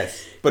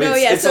 Yes. But No,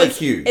 it's, yeah, it's so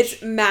huge.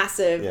 It's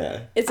massive.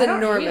 Yeah. It's I don't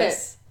hate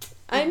enormous.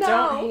 I know.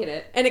 Don't hate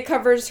it. And it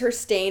covers her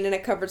stain, and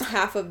it covers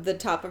half of the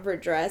top of her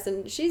dress,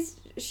 and she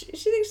thinks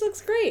she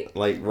looks great.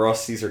 Like,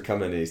 Ross sees her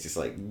coming and he's just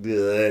like, ugh,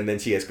 and then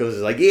she gets close and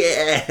is like,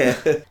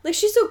 yeah! Like,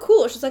 she's so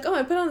cool. She's like, oh,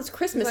 I put on this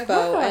Christmas like,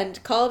 bow, "Oh."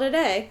 and call it a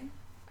day.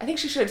 I think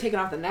she should have taken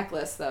off the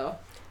necklace though.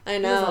 I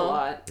It know. was a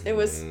lot. It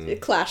was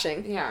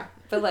clashing. Yeah,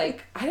 but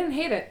like I didn't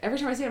hate it. Every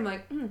time I see it, I'm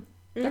like,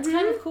 that's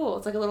kind of cool.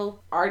 It's like a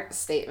little art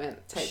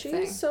statement type She's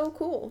thing. so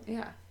cool.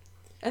 Yeah,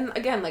 and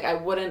again, like I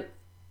wouldn't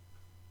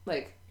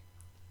like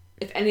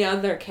if any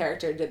other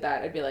character did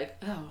that, I'd be like,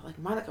 oh, like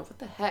Monica, what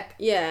the heck?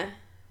 Yeah.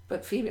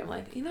 But Phoebe, I'm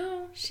like,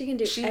 She can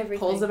do she everything.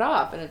 pulls it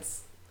off, and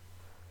it's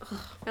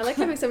I like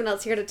having someone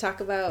else here to talk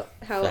about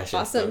how Fashion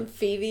awesome stuff.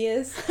 Phoebe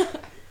is.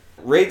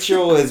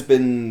 Rachel has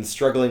been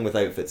struggling with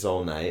outfits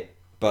all night,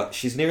 but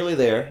she's nearly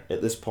there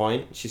at this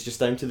point. She's just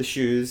down to the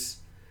shoes.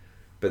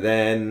 But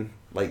then,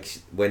 like,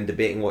 when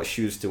debating what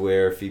shoes to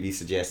wear, Phoebe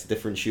suggests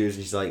different shoes,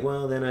 and she's like,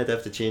 well, then I'd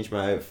have to change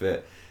my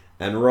outfit.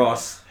 And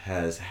Ross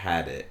has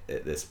had it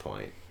at this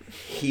point.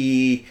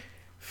 He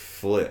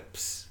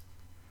flips.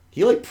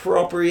 He, like,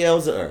 proper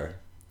yells at her.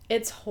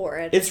 It's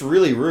horrid. It's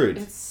really rude.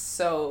 It's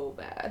so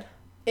bad.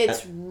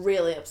 It's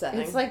really upsetting.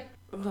 It's like,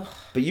 ugh.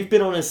 But you've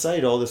been on his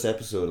side all this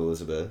episode,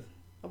 Elizabeth.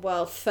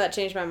 Well, that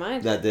changed my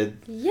mind. That did.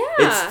 Yeah.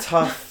 It's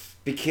tough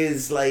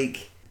because,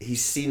 like,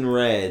 he's seen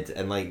red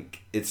and,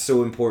 like, it's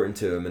so important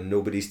to him and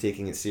nobody's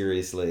taking it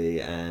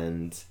seriously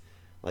and,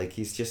 like,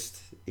 he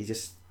just,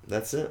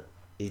 that's it.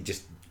 He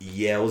just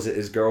yells at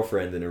his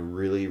girlfriend in a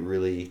really,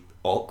 really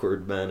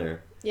awkward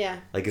manner. Yeah.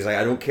 Like, he's like,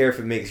 I don't care if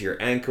it makes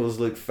your ankles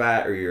look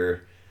fat or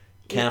your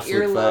calves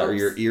look fat or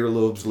your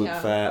earlobes look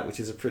fat, which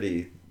is a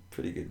pretty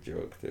good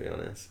joke, to be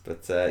honest.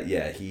 But,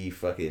 yeah, he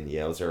fucking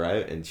yells her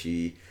out and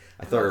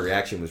I thought her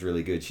reaction was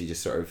really good. She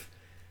just sort of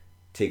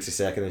takes a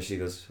second and she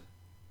goes,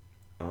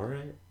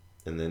 alright.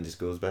 And then just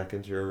goes back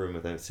into her room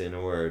without saying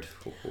a word.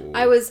 Oh.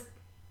 I was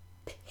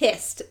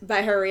pissed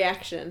by her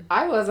reaction.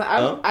 I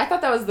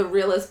thought that was the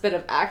realest bit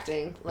of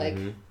acting. Like,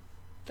 Mhm.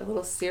 the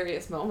little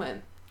serious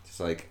moment. Just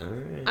like,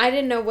 alright. I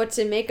didn't know what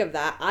to make of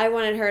that. I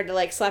wanted her to,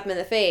 like, slap him in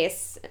the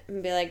face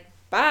and be like,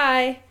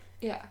 bye.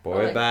 Yeah. Boy,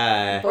 or, like,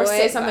 bye. Or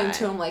say Boy, something bye.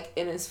 to him, like,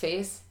 in his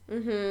face.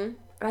 Mm-hmm. And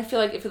I feel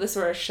like if this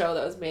were a show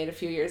that was made a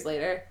few years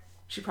later,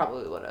 she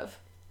probably would have.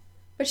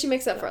 But she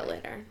makes up for it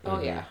later. Oh,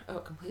 Mhm. yeah. Oh,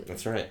 completely.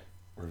 That's right.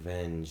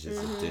 Revenge is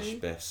Mm-hmm. a dish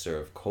best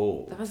served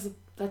cold.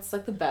 That's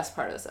like the best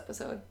part of this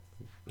episode.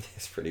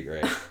 It's pretty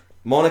great.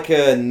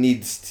 Monica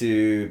needs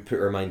to put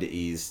her mind at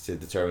ease to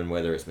determine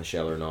whether it's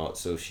Michelle or not,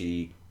 so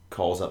she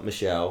calls up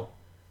Michelle.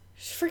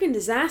 She's a freaking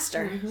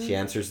disaster. Mm-hmm. She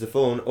answers the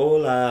phone,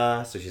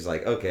 hola. So she's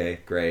like, okay,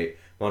 great.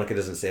 Monica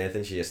doesn't say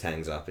anything, she just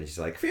hangs up and she's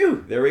like,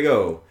 phew, there we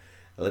go.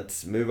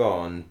 Let's move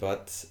on.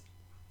 But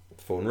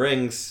the phone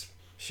rings.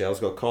 Michelle's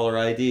got caller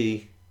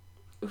ID.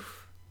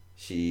 Oof.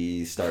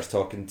 She starts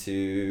talking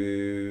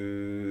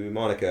to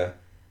Monica,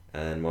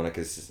 and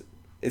Monica's...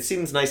 It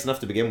seems nice enough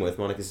to begin with.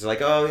 Monica's like,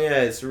 oh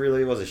yeah, it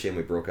really was a shame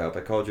we broke up.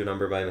 I called your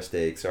number by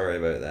mistake. Sorry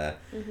about that.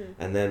 Mm-hmm.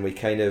 And then we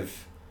kind of...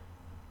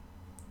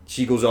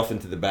 She goes off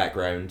into the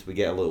background. We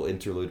get a little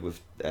interlude with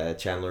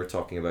Chandler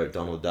talking about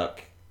Donald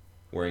Duck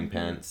wearing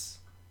pants,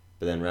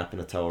 but then wrapping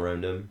a towel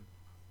around him.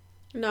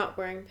 Not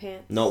wearing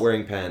pants. Not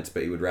wearing pants,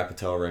 but he would wrap a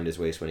towel around his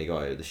waist when he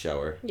got out of the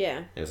shower. Yeah.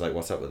 And it was like,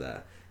 what's up with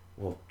that?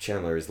 Well,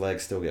 Chandler, his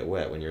legs still get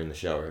wet when you're in the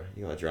shower.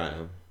 You gotta dry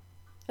them.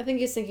 I think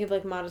he's thinking of,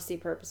 like, modesty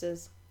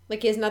purposes.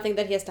 Like, he has nothing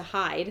that he has to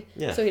hide,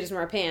 Yeah. so he doesn't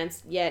wear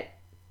pants, yet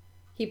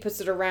he puts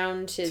it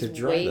around his To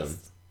dry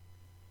waist. them.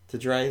 To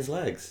dry his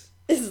legs.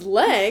 His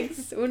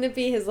legs? Wouldn't it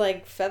be his,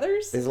 like,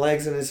 feathers? His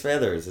legs and his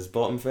feathers. His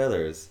bottom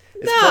feathers.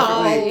 It's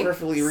No.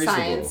 perfectly reasonable.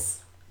 Science.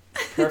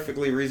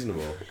 Perfectly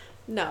reasonable.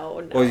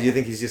 No. Or do you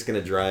think he's just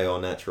gonna dry au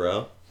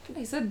naturel?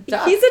 He's a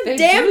duck. He's a They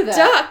damn do that.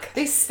 duck.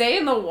 They stay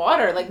in the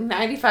water like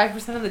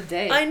 95% of the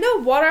day. I know,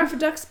 water off a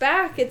duck's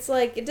back, it's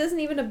like, it doesn't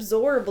even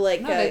absorb,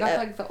 like, No, they got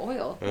like the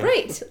oil.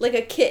 right, like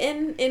a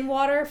kitten in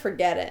water,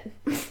 forget it.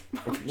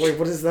 Wait,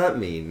 what does that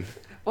mean?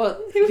 Well,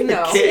 you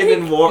know. Kitten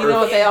in water. You know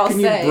what they all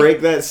Can say. you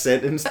break that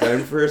sentence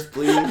down for us,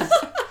 please?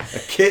 A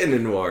kitten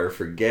in water,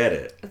 forget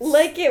it.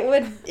 Like, it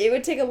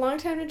would take a long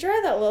time to dry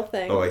that little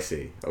thing. Oh, I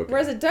see. Okay.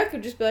 Whereas a duck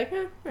would just be like,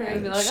 Right,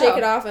 alright, be like, shake oh.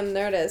 it off and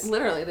there it is.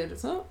 Literally, they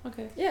just, oh,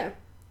 okay. Yeah.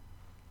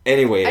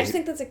 Anyway, I just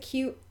think that's a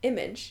cute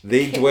image.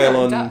 they Kitten dwell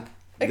or on. duck?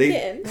 A They,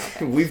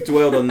 kitten. we've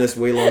dwelled on this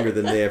way longer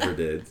than they ever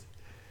did.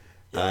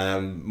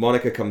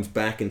 Monica comes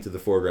back into the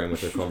foreground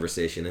with her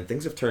conversation, and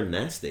things have turned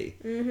nasty.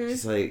 Mm-hmm.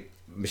 She's like,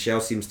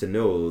 Michelle seems to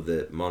know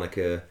that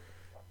Monica,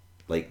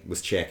 like,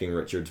 was checking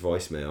Richard's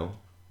voicemail.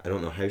 I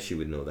don't know how she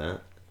would know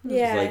that.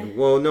 Yeah. It's like,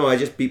 well, no, I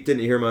just beeped in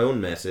to hear my own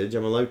message.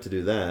 I'm allowed to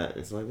do that.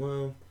 It's like,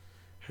 well,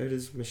 how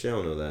does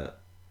Michelle know that?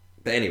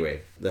 But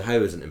anyway, the how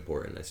isn't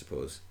important, I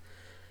suppose.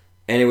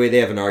 Anyway, they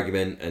have an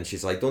argument, and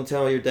she's like, don't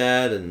tell your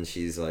dad, and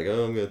she's like,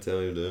 oh, I'm going to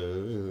tell your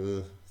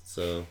dad.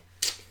 So,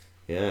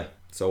 yeah,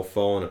 it's all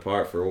falling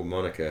apart for old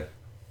Monica.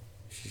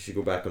 She should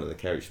go back onto the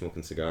couch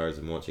smoking cigars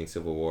and watching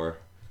Civil War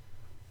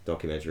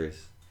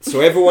documentaries. So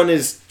everyone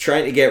is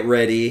trying to get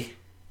ready.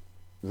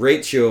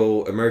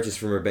 Rachel emerges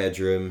from her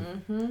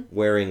bedroom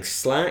wearing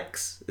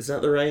slacks. Is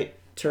that the right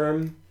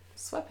term?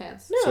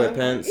 Sweatpants. No.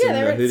 Sweatpants Yeah, and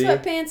they a were hoodie?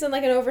 sweatpants and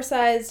like an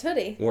oversized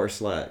hoodie. What are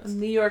slacks?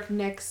 New York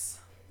Knicks.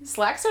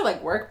 Slacks are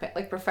like work,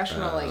 like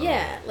professional, like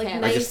Yeah, like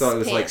pants. nice I just thought it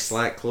was like pants.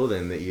 slack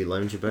clothing that you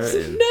lounge about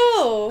in.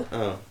 No.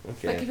 Oh,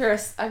 okay. Like if you're,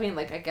 I mean,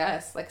 like I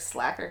guess, like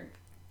slacker.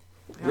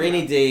 I don't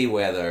Rainy know. day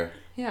weather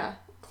Yeah.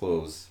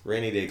 clothes.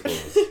 Rainy day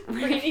clothes.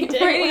 Rainy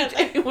day Rainy weather.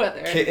 day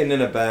weather. Kitten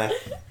in a bath.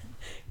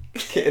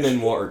 Kitten in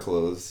water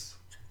clothes.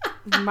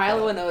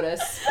 Milo and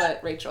Otis,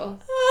 but Rachel in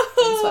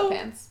Oh.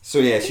 sweatpants. So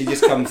yeah, she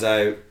just comes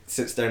out,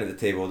 sits down at the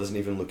table, doesn't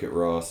even look at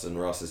Ross, and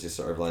Ross is just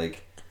sort of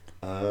like,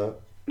 Hold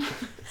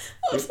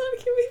on,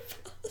 can we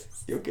pause?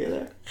 You okay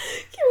there?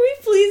 Can we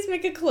please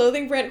make a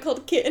clothing brand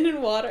called Kitten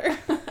and Water?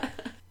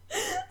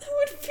 That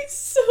would be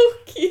so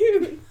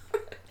cute.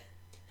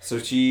 So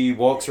she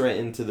walks right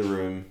into the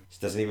room. She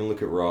doesn't even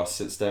look at Ross.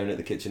 Sits down at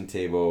the kitchen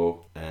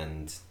table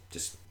and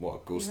just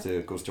goes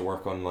to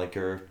work on like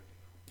her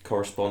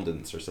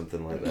correspondence or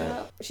something like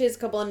that. She has a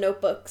couple of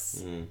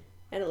notebooks.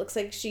 And it looks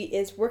like she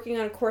is working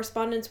on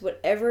correspondence,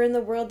 whatever in the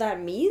world that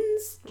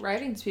means.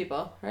 Writing to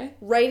people, right?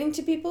 Writing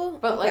to people?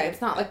 But okay. like it's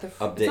not like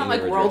Updating it's not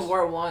like her World address.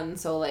 War One.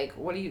 So like,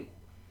 who are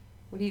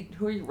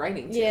you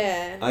writing to?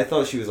 Yeah. I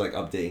thought she was like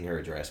updating her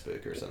address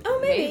book or something. Oh,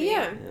 maybe,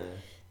 yeah.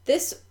 Yeah.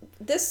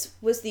 This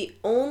was the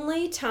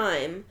only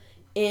time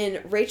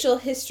in Rachel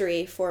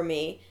history for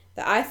me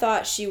that I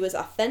thought she was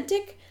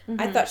authentic.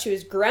 I thought she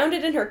was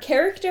grounded in her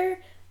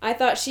character. I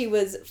thought she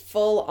was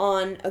full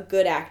on a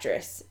good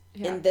actress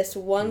in this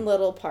one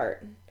little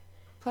part.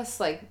 Plus,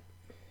 like,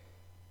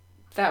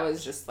 that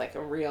was just like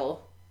a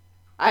real.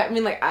 I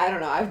mean, like, I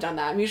don't know. I've done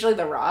that. I'm usually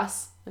the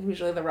Ross. I'm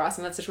usually the Ross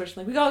in that situation.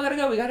 Like, we gotta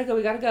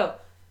go.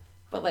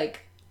 But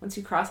like, once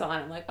you cross that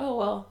line, I'm like, oh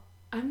well,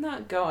 I'm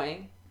not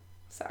going.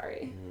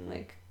 Sorry.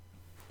 Like.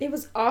 It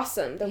was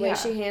awesome the way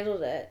she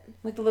handled it.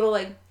 Like the little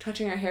like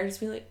touching her hair, just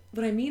being like,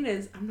 what I mean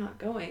is I'm not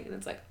going, and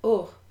it's like,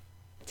 oh,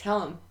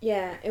 tell him.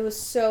 Yeah, it was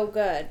so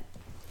good.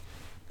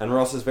 And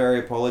Ross is very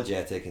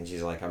apologetic, and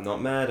she's like, I'm not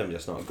mad, I'm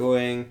just not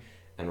going.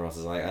 And Ross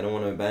is like, I don't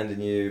want to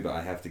abandon you, but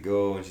I have to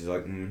go. And she's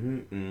like,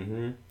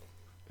 A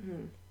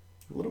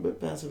little bit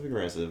passive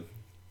aggressive.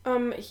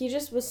 He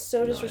just was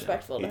so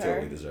disrespectful to her. He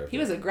totally deserved it. He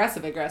was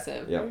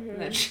aggressive. Yep.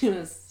 And then she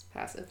was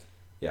passive.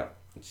 Yep.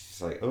 And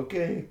she's like,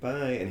 okay,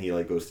 bye. And he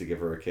like goes to give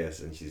her a kiss,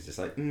 and she's just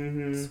like,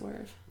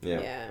 Swerve.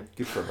 Yeah.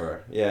 Good for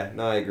her. Yeah,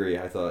 no, I agree.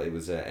 I thought it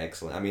was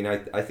excellent. I mean,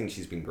 I think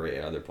she's been great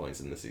at other points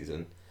in the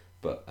season.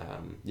 But,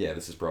 yeah,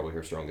 this is probably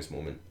her strongest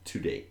moment to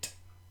date.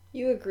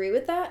 You agree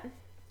with that?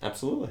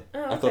 Absolutely.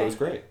 Oh, I thought it was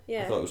great.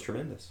 Yeah. I thought it was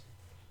tremendous.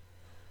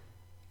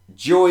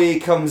 Joey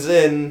comes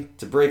in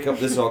to break up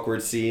this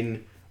awkward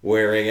scene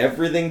wearing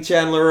everything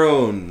Chandler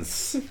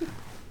owns.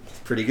 It's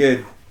pretty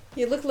good.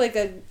 You look like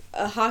a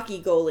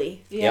hockey goalie.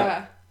 Yeah.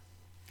 Yep.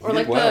 Or He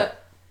did like well.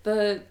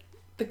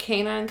 the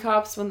canine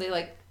cops when they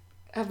like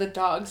have the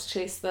dogs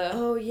chase the.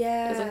 Oh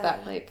yeah. It's like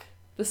that like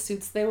the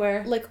suits they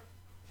wear. Like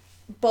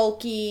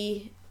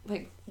bulky,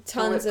 like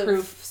tons of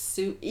bulletproof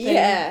suit. Thing.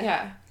 Yeah.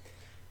 Yeah.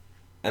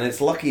 And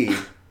it's lucky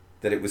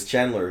that it was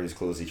Chandler whose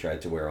clothes he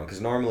tried to wear on,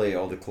 because normally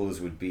all the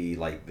clothes would be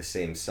like the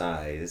same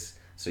size,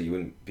 so you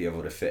wouldn't be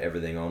able to fit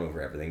everything on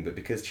over everything. But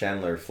because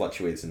Chandler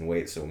fluctuates in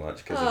weight so much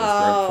because of his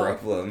drug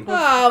problem,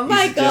 oh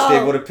Michael, he's just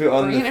able to put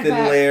on the Bringing it thin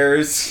back.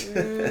 layers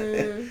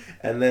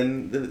and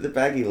then the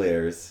baggy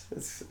layers.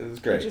 It was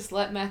great. Just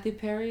let Matthew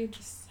Perry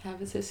just have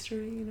his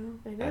history, you know.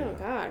 I know,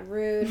 God,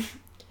 rude.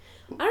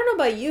 I don't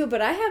know about you,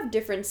 but I have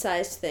different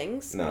sized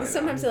things. No, I know.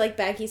 Sometimes I like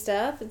baggy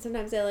stuff, and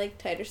sometimes I like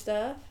tighter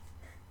stuff.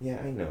 Yeah,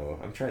 I know.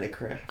 I'm trying to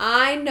craft.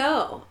 I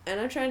know,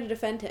 and I'm trying to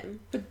defend him.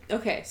 But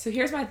okay, so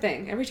here's my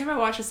thing. Every time I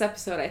watch this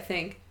episode, I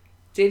think,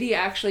 did he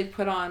actually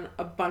put on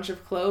a bunch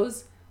of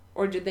clothes,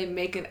 or did they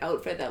make an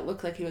outfit that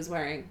looked like he was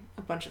wearing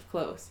a bunch of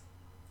clothes?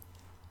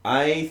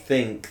 I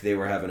think they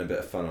were having a bit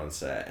of fun on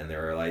set, and they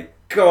were like,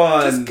 "Go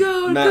on, Just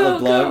go, Matt go,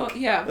 LeBlanc. go."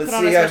 Yeah, let's put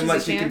on see as how much much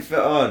as you you can can. fit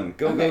on.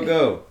 Go, Okay. go,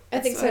 go." I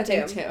think so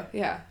too.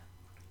 Yeah.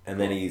 And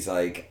then he's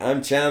like,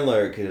 "I'm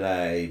Chandler. Could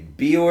I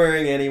be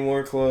wearing any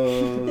more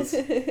clothes?"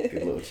 Good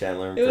little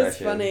Chandler It impression. was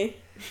funny.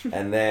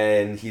 And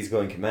then he's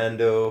going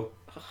commando,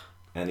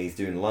 and he's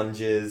doing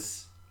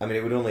lunges. I mean,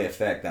 it would only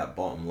affect that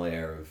bottom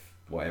layer of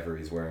whatever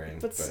he's wearing.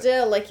 But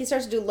still, like, he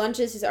starts to do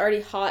lunges. He's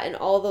already hot in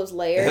all those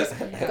layers.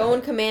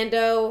 Going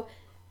commando.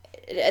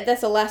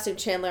 That's the last thing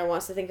Chandler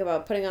wants to think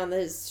about, putting on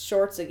his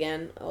shorts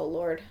again. Oh,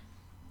 Lord.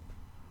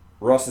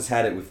 Ross has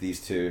had it with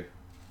these two.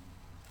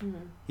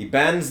 He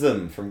bans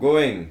them from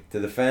going to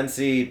the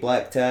fancy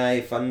black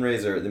tie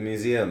fundraiser at the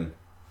museum.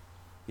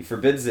 He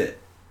forbids it.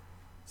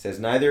 Says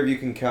neither of you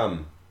can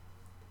come.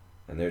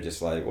 And they're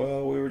just like,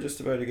 well, we were just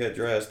about to get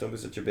dressed. Don't be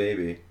such a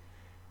baby.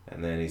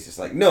 And then he's just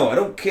like, no, I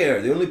don't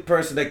care. The only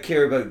person I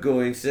care about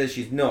going says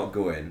she's not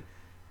going.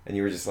 And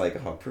you were just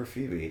like, oh, poor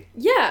Phoebe.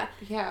 Yeah.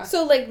 Yeah.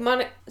 So, like,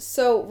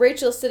 so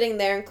Rachel's sitting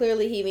there, and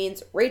clearly he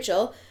means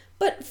Rachel.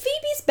 But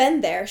Phoebe's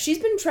been there. She's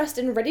been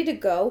trusted and ready to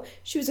go.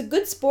 She was a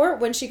good sport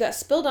when she got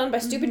spilled on by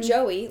stupid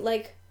Joey.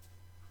 Like,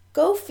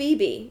 go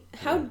Phoebe.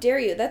 How dare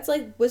you? That's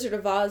like Wizard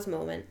of Oz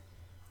moment.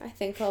 I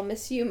think I'll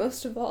miss you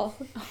most of all.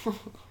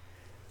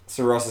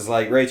 So Ross is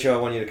like, Rachel, I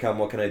want you to come.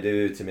 What can I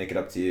do to make it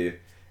up to you?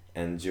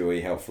 And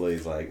Joey helpfully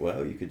is like,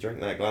 well, you could drink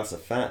that glass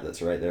of fat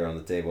that's right there on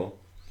the table.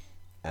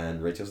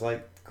 And Rachel's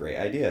like, great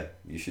idea.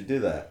 You should do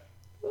that.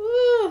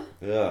 Ooh.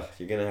 Ugh,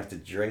 you're going to have to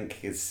drink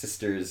his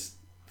sister's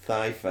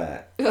thigh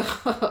fat.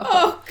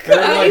 Oh, Bear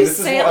in How do mind, you this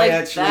is say it what I like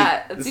actually-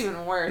 that? That's this-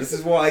 even worse. This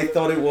is what I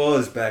thought it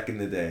was back in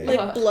the day.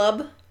 like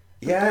blub.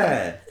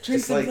 Yeah. Drink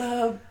Just the like,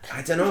 club.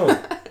 I don't know.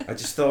 I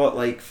just thought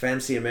like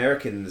fancy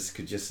Americans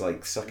could just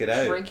like suck it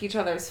out. Drink each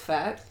other's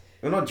fat.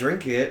 Well, not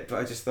drink it, but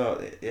I just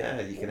thought,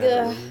 yeah, you can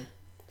have Ugh. it.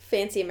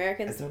 Fancy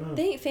Americans. I don't know.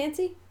 They ain't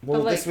fancy.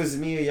 Well, But, this was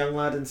me, a young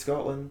lad in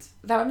Scotland.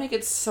 That would make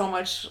it so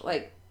much,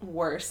 like,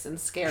 worse and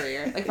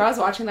scarier. Like, if I was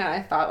watching that and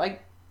I thought,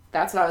 like,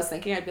 that's what I was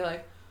thinking, I'd be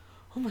like,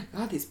 oh my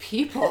god, these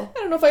people. I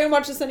don't know if I can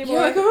watch this anymore.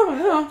 You're like,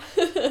 oh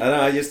no. I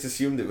know, I just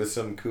assumed it was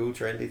some cool,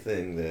 trendy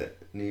thing that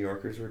New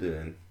Yorkers were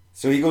doing.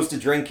 So he goes to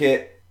drink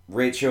it.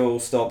 Rachel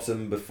stops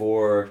him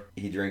before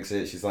he drinks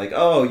it. She's like,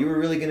 oh, you were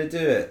really going to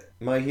do it.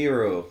 My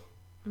hero.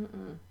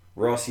 Mm-mm.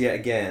 Ross, yet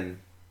again,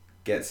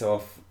 gets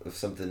off of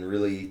something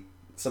really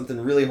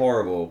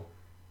horrible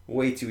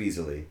way too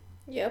easily.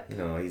 Yep. You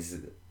know, he's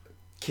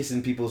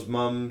kissing people's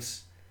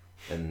mums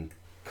and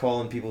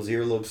calling people's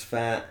earlobes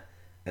fat,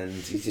 and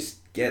he just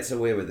gets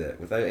away with it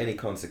without any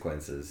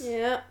consequences.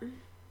 Yeah.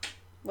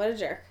 What a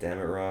jerk. Damn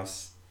it,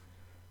 Ross.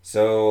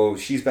 So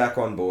she's back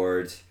on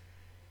board.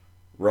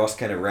 Ross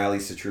kind of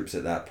rallies the troops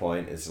at that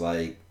point. It's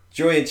like,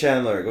 Joey and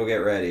Chandler, go get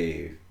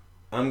ready.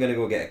 I'm gonna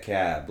go get a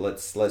cab.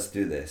 Let's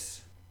do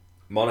this.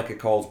 Monica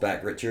calls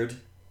back Richard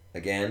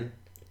again.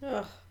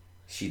 Ugh.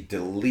 She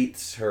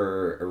deletes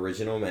her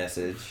original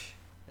message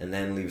and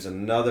then leaves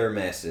another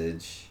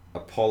message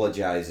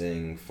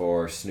apologizing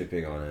for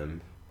snooping on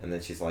him. And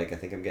then she's like, I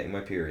think I'm getting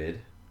my period.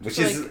 Which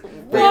Like, is...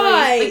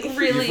 Why? Like,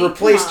 really? You've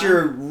replaced Come on.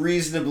 your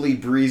reasonably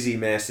breezy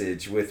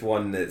message with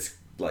one that's,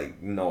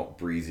 like, not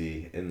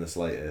breezy in the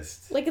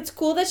slightest. Like, it's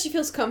cool that she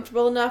feels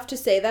comfortable enough to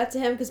say that to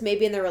him, because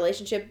maybe in their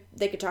relationship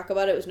they could talk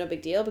about it. It was no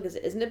big deal, because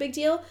it isn't a big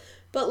deal.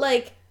 But,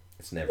 like,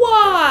 It's never...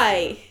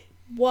 why?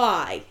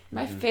 Why?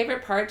 My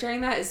favorite part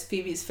during that is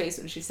Phoebe's face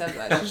when she says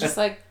that. She's just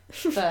like,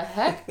 the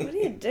heck? What are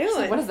you She's doing?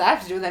 like, what does that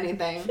have to do with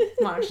anything?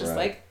 Mark's just Right.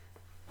 like,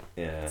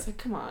 Yeah. it's like,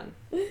 come on.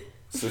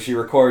 So she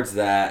records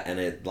that, and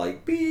it,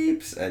 like,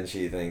 beeps, and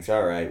she thinks,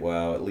 alright,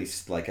 well, at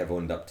least, like, I've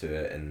owned up to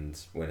it, and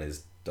when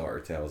his daughter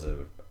tells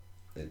her,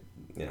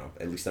 you know,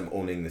 at least I'm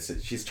owning this.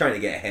 She's trying to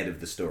get ahead of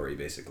the story,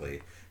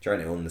 basically. Trying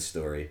to own the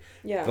story.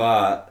 Yeah.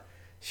 But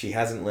she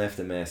hasn't left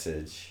a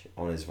message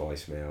on his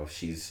voicemail.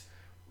 She's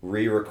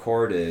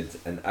re-recorded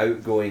an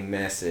outgoing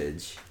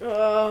message,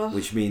 Ugh.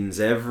 which means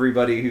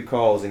everybody who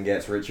calls and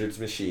gets Richard's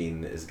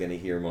machine is going to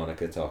hear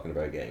Monica talking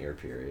about getting her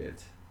period.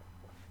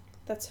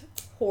 That's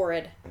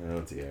horrid.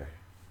 Oh dear.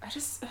 I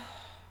just,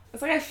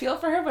 it's like I feel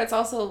for her, but it's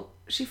also,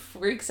 she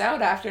freaks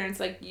out after, and it's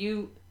like,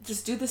 you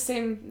just do the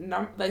same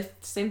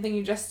same thing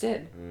you just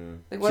did.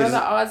 Like, what She are the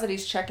doesn't- odds that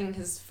he's checking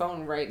his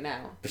phone right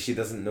now? But she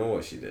doesn't know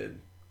what she did.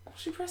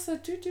 She pressed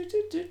that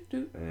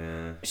do.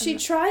 Yeah. She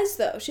tries,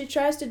 though. She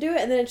tries to do it,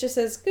 and then it just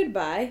says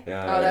goodbye.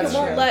 Yeah. Oh, that's It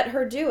won't true. let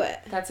her do it.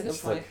 That's a good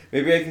It's point. like,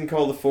 maybe I can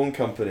call the phone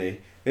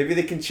company. Maybe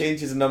they can change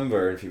his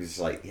number. And he was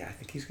like, yeah, I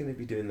think he's going to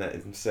be doing that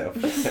himself.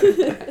 I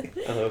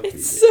love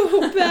It's Phoebe.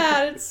 so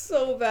bad. It's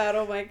so bad.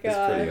 Oh, my It's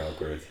pretty God.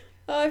 awkward.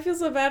 Oh, I feel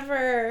so bad for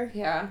her.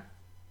 Yeah.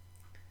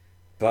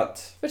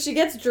 But But she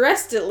gets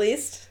dressed, at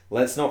least.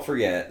 let's not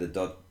forget that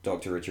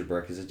Dr. Richard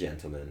Burke is a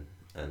gentleman,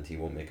 and he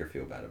won't make her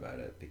feel bad about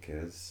it,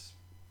 because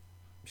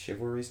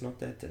chivalry's not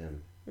dead to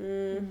him.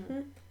 Mm-hmm.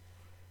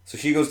 So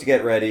she goes to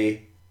get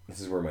ready. This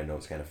is where my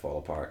notes kind of fall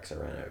apart because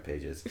I ran out of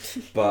pages.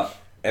 But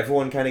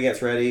everyone kind of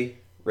gets ready.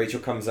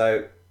 Rachel comes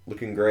out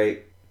looking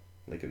great.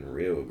 Looking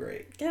real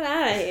great. Get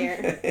out of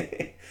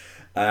here.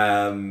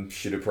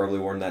 Should have probably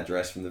worn that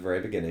dress from the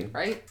very beginning.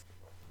 Right?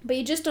 But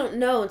you just don't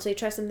know until you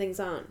try some things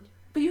on.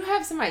 But you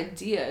have some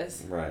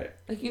ideas. Right.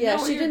 Like, you Yeah, know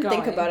where she you're didn't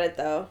think going. about it,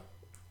 though.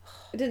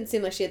 It didn't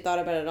seem like she had thought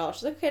about it at all.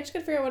 She's like, okay, I just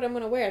gotta figure out what I'm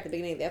gonna wear at the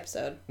beginning of the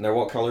episode. Now,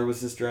 what color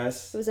was this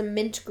dress? It was a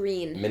mint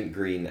green. Mint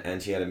green,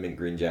 and she had a mint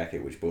green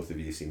jacket, which both of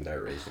you seemed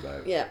outraged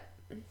about. Yeah.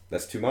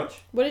 That's too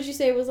much? What did you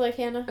say it was like,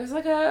 Hannah? It was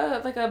like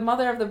a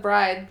mother of the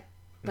bride,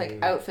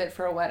 outfit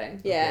for a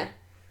wedding. Yeah. Okay.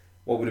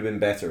 What would have been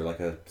better? Like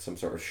some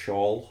sort of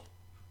shawl?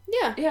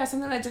 Yeah. Yeah,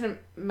 something that didn't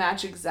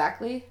match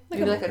exactly. Like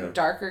Maybe a- like a Okay.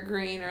 darker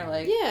green or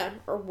like Yeah.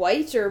 Or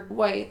white or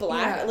white.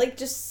 black. Yeah. Like,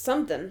 just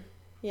something.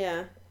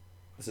 Yeah.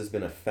 This has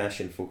been a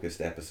fashion-focused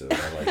episode.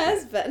 I like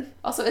Has it. been.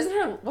 Also, is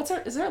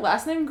her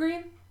last name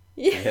Green?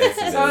 Yes. Yes,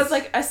 it So I is. was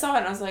like, I saw it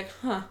and I was like,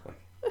 huh.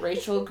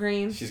 Rachel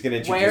Green. She's going to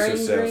introduce wearing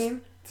herself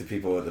green. to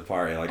people at the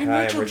party. Like, And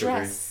hi, Rachel I'm Rachel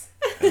dress.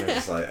 Green. And they're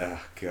just like, oh,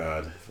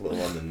 God. A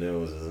little on the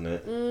nose, isn't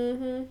it?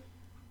 Mm-hmm.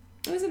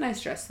 It was a nice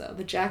dress though.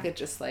 The jacket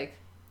just like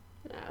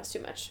Nah, it was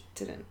too much.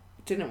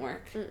 didn't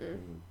work. It Mm-mm.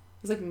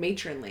 was like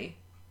matronly,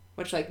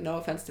 which like no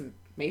offense to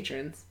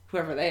matrons,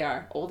 whoever they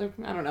are, older,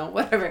 I don't know,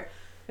 whatever.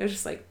 It was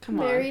just like, come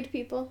Married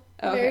people.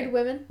 Okay. Married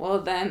women. on.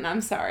 Well then,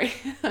 I'm sorry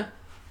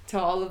to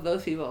all of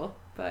those people,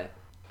 but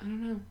I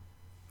don't know.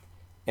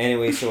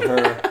 Anyway, so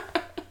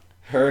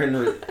her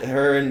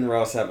and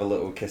Ross have a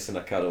little kiss and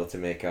a cuddle to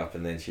make up,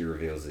 and then she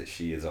reveals that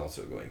she is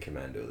also going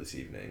commando this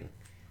evening.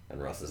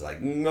 And Ross is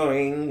like,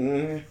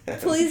 "Going."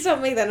 Please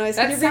don't make that noise.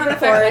 Can That you sound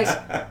re-record?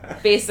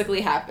 effect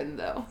basically happened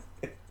though.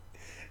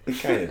 It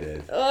kind of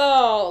did.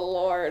 Oh,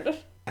 Lord.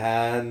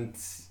 And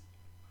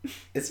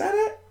is that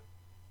it?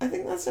 I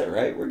think that's it,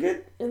 right? We're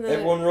good. And then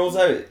Everyone rolls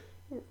out.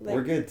 they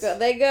We're good.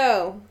 They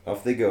go.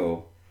 Off they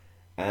go.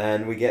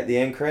 And we get the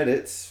end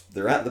credits.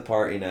 They're at the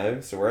party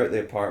now, so we're out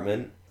the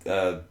apartment.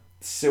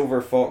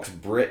 Silver Fox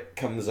Brit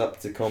comes up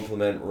to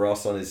compliment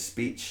Ross on his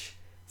speech.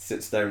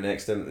 sits down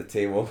next to him at the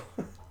table.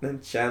 Then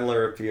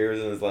Chandler appears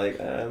and is like,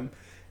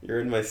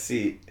 you're in my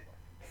seat.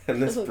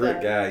 And this Oh, prick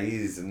God. guy,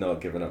 he's not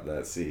giving up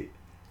that seat.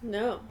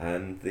 No.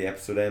 And the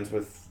episode ends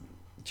with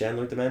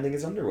Chandler demanding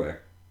his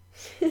underwear.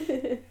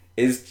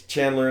 Is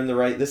Chandler in the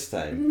right this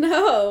time?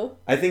 No.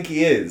 I think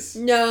he is.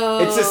 No.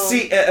 It's a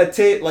seat at a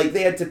table. Like,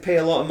 they had to pay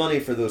a lot of money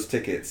for those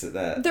tickets at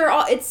that.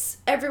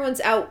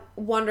 Everyone's out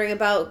wandering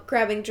about,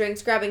 grabbing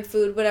drinks, grabbing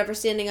food, whatever,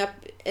 standing up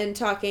and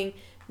talking.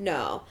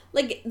 No.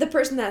 Like, the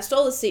person that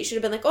stole the seat should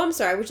have been like, oh, I'm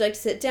sorry, would you like to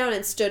sit down?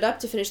 And stood up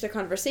to finish their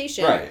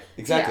conversation. Right,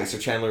 exactly. Yeah. So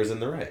Chandler is in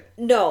the right.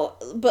 No,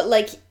 but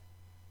like,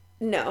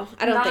 no,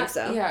 I don't think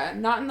so. Yeah,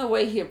 not in the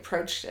way he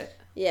approached it.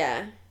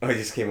 Yeah. Oh, he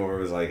just came over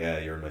and was like,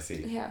 you're in my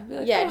seat. Yeah. Be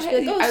like, Yeah, oh, just hey.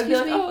 be like, oh, I would be excuse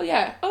like, me. oh,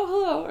 yeah. Oh,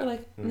 hello. Or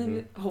like, and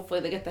then hopefully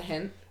they get the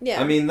hint. Yeah.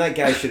 I mean, that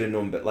guy should have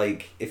known, but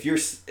like, if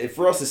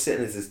Ross is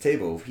sitting at his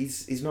table,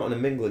 he's not in a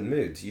mingling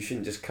mood. You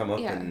shouldn't just come up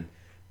Yeah. and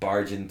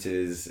barge into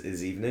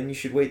his evening. You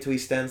should wait till he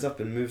stands up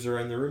and moves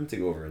around the room to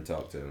go over and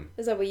talk to him.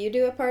 Is that what you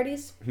do at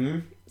parties?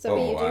 Is that what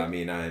you do? I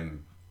mean,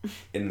 I'm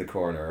in the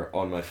corner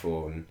on my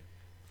phone,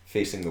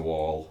 facing the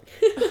wall,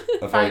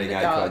 avoiding the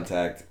eye dog.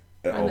 contact.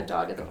 Find the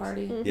dog at the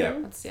party. Yeah,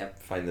 That's, yep.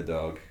 find the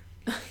dog.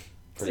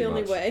 It's the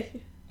only much.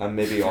 way. I'm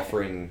maybe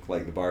offering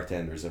like the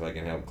bartenders if I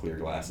can help clear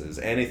glasses.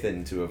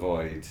 Anything to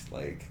avoid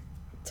like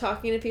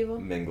Talking to people?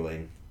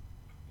 mingling.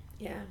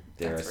 Yeah.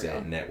 Dare I That's say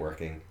it, real.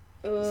 networking.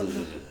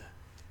 Ugh.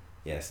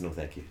 Yes, no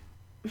thank you.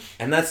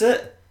 And that's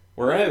it.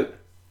 We're out.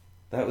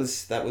 That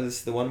was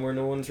the one where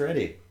no one's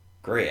ready.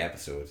 Great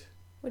episode.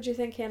 What'd you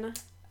think, Hannah?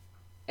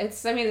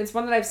 It's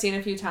one that I've seen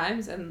a few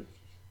times, and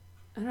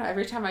I don't know,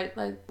 every time I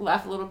like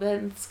laugh a little bit,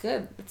 and it's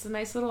good. It's a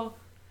nice little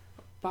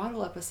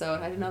bottle episode.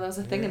 I didn't know that was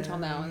a thing until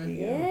now, and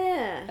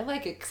Yeah. I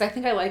like it because I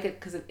think I like it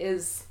because it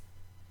is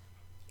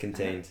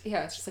Contained.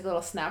 yeah, it's just like a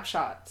little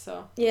snapshot.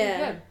 So Yeah. it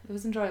was good. It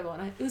was enjoyable,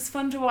 and it was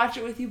fun to watch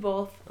it with you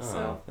both. Oh,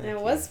 So thank It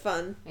you. was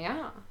fun.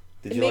 yeah,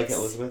 Did It you like makes- it,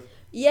 Elizabeth?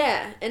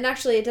 Yeah, and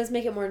actually it does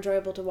make it more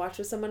enjoyable to watch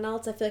with someone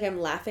else. I feel like I'm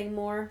laughing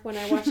more when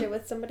I watch it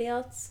with somebody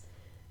else.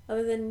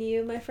 Other than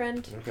you, my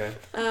friend. Okay.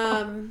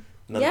 None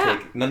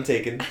None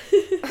taken.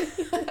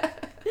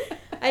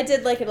 I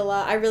did like it a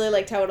lot. I really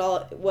liked how it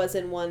all was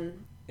in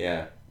one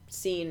Yeah.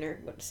 scene or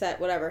set,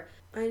 whatever.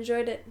 I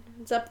enjoyed it.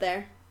 It's up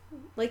there.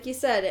 Like you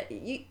said,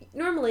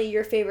 normally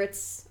your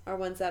favorites are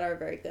ones that are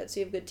very good, so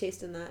you have good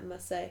taste in that, I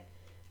must say.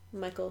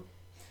 Michael.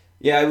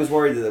 Yeah, I was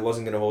worried that it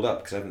wasn't going to hold up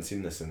because I haven't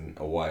seen this in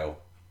a while.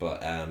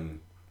 But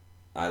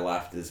I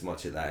laughed as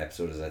much at that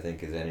episode as I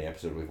think as any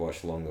episode we've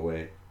watched along the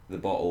way. The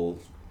bottle,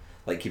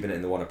 like keeping it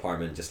in the one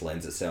apartment, just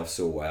lends itself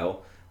so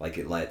well. Like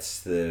it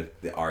lets the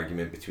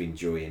argument between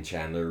Joey and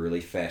Chandler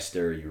really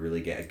fester. You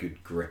really get a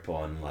good grip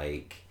on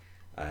like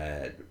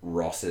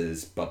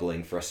Ross's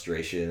bubbling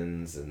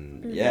frustrations,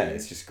 and yeah,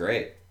 it's just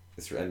great.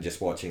 And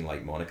just watching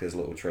like Monica's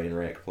little train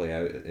wreck play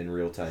out in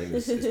real time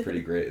is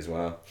pretty great as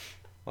well.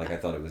 Like I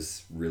thought it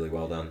was really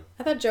well done.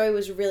 I thought Joey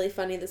was really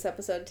funny this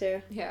episode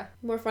too. yeah.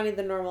 More funny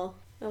than normal.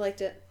 I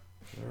liked it.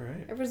 All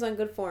right. Everyone's on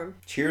good form.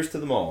 Cheers to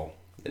them all.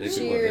 They did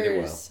good work. They did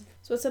well. Cheers.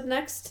 So what's up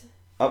next?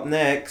 Up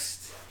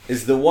next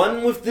is the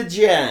one with the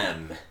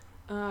jam,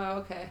 Oh,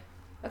 okay.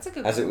 That's a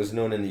good. as one. it was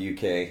known in the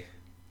UK.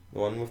 The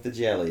one with the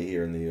jelly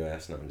here in the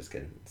US. No, I'm just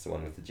kidding. It's the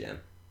one with the jam.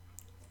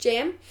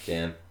 Jam?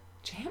 Jam.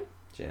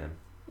 Jam.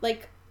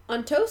 Like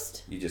on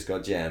toast? You just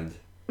got jammed.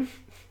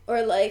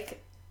 Or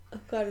like, oh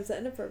god, is that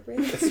inappropriate?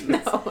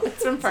 No,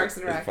 it's from Parks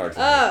and It's Rec. Parks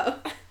and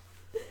Rec. Oh.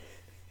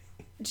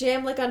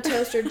 Jam like on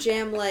toast or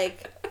jam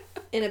like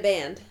in a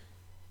band?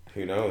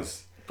 Who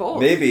knows? Both.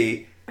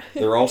 Maybe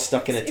they're all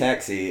stuck in a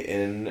taxi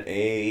in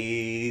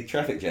a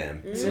traffic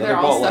jam. It's Maybe another they're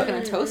all bottle stuck ep-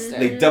 in a toaster.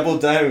 They double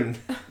down.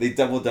 They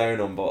double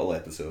down on bottle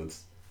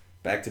episodes.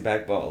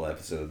 Back-to-back bottle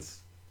episodes.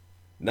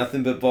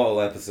 Nothing but bottle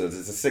episodes.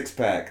 It's a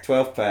 6-pack,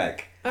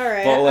 12-pack.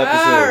 Alright. Bottle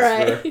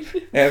episodes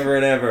Alright. Ever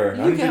and ever.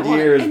 You get 100 one,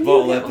 years, and you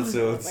bottle get one. Oh my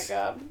episodes.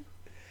 god.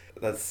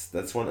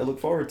 That's one to look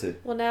forward to.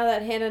 Well, now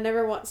that Hannah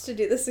never wants to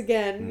do this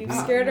again, you've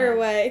Mhm. scared her no.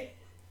 away.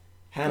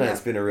 Hannah, Yeah.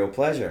 it's been a real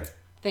pleasure.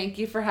 Thank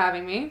you for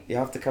having me. You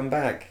have to come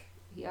back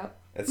Yep.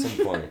 at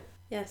some point.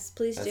 Yes,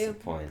 please At do. some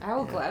point. I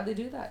will Yeah. gladly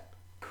do that.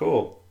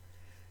 Cool.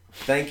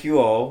 Thank you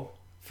all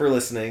for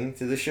listening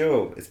to the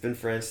show. It's been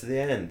Friends to the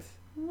End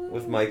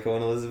with Michael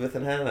and Elizabeth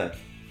and Hannah.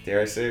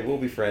 Dare I say, we'll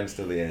be friends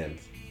till the end.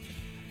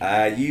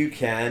 You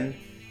can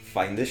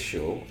find this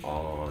show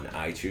on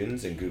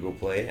iTunes and Google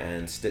Play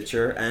and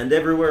Stitcher and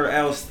everywhere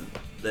else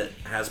that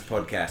has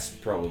podcasts,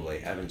 probably.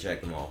 I haven't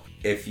checked them all.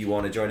 If you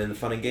want to join in the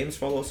fun and games,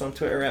 follow us on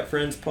Twitter at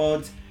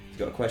FriendsPod. If you've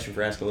got a question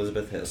for Ask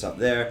Elizabeth, hit us up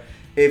there.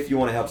 If you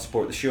want to help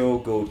support the show,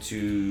 go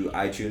to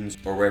iTunes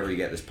or wherever you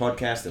get this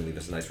podcast and leave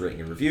us a nice rating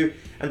and review.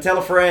 And tell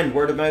a friend.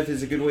 Word of mouth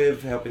is a good way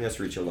of helping us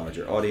reach a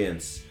larger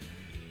audience.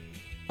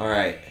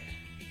 Alright,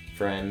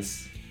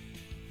 friends.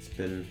 It's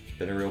been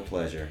a real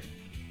pleasure.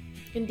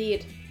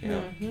 Indeed.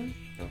 Yeah. Mhm.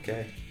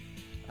 Okay.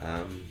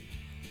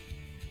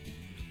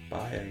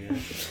 Bye, I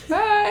guess.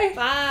 Bye.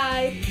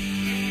 Bye.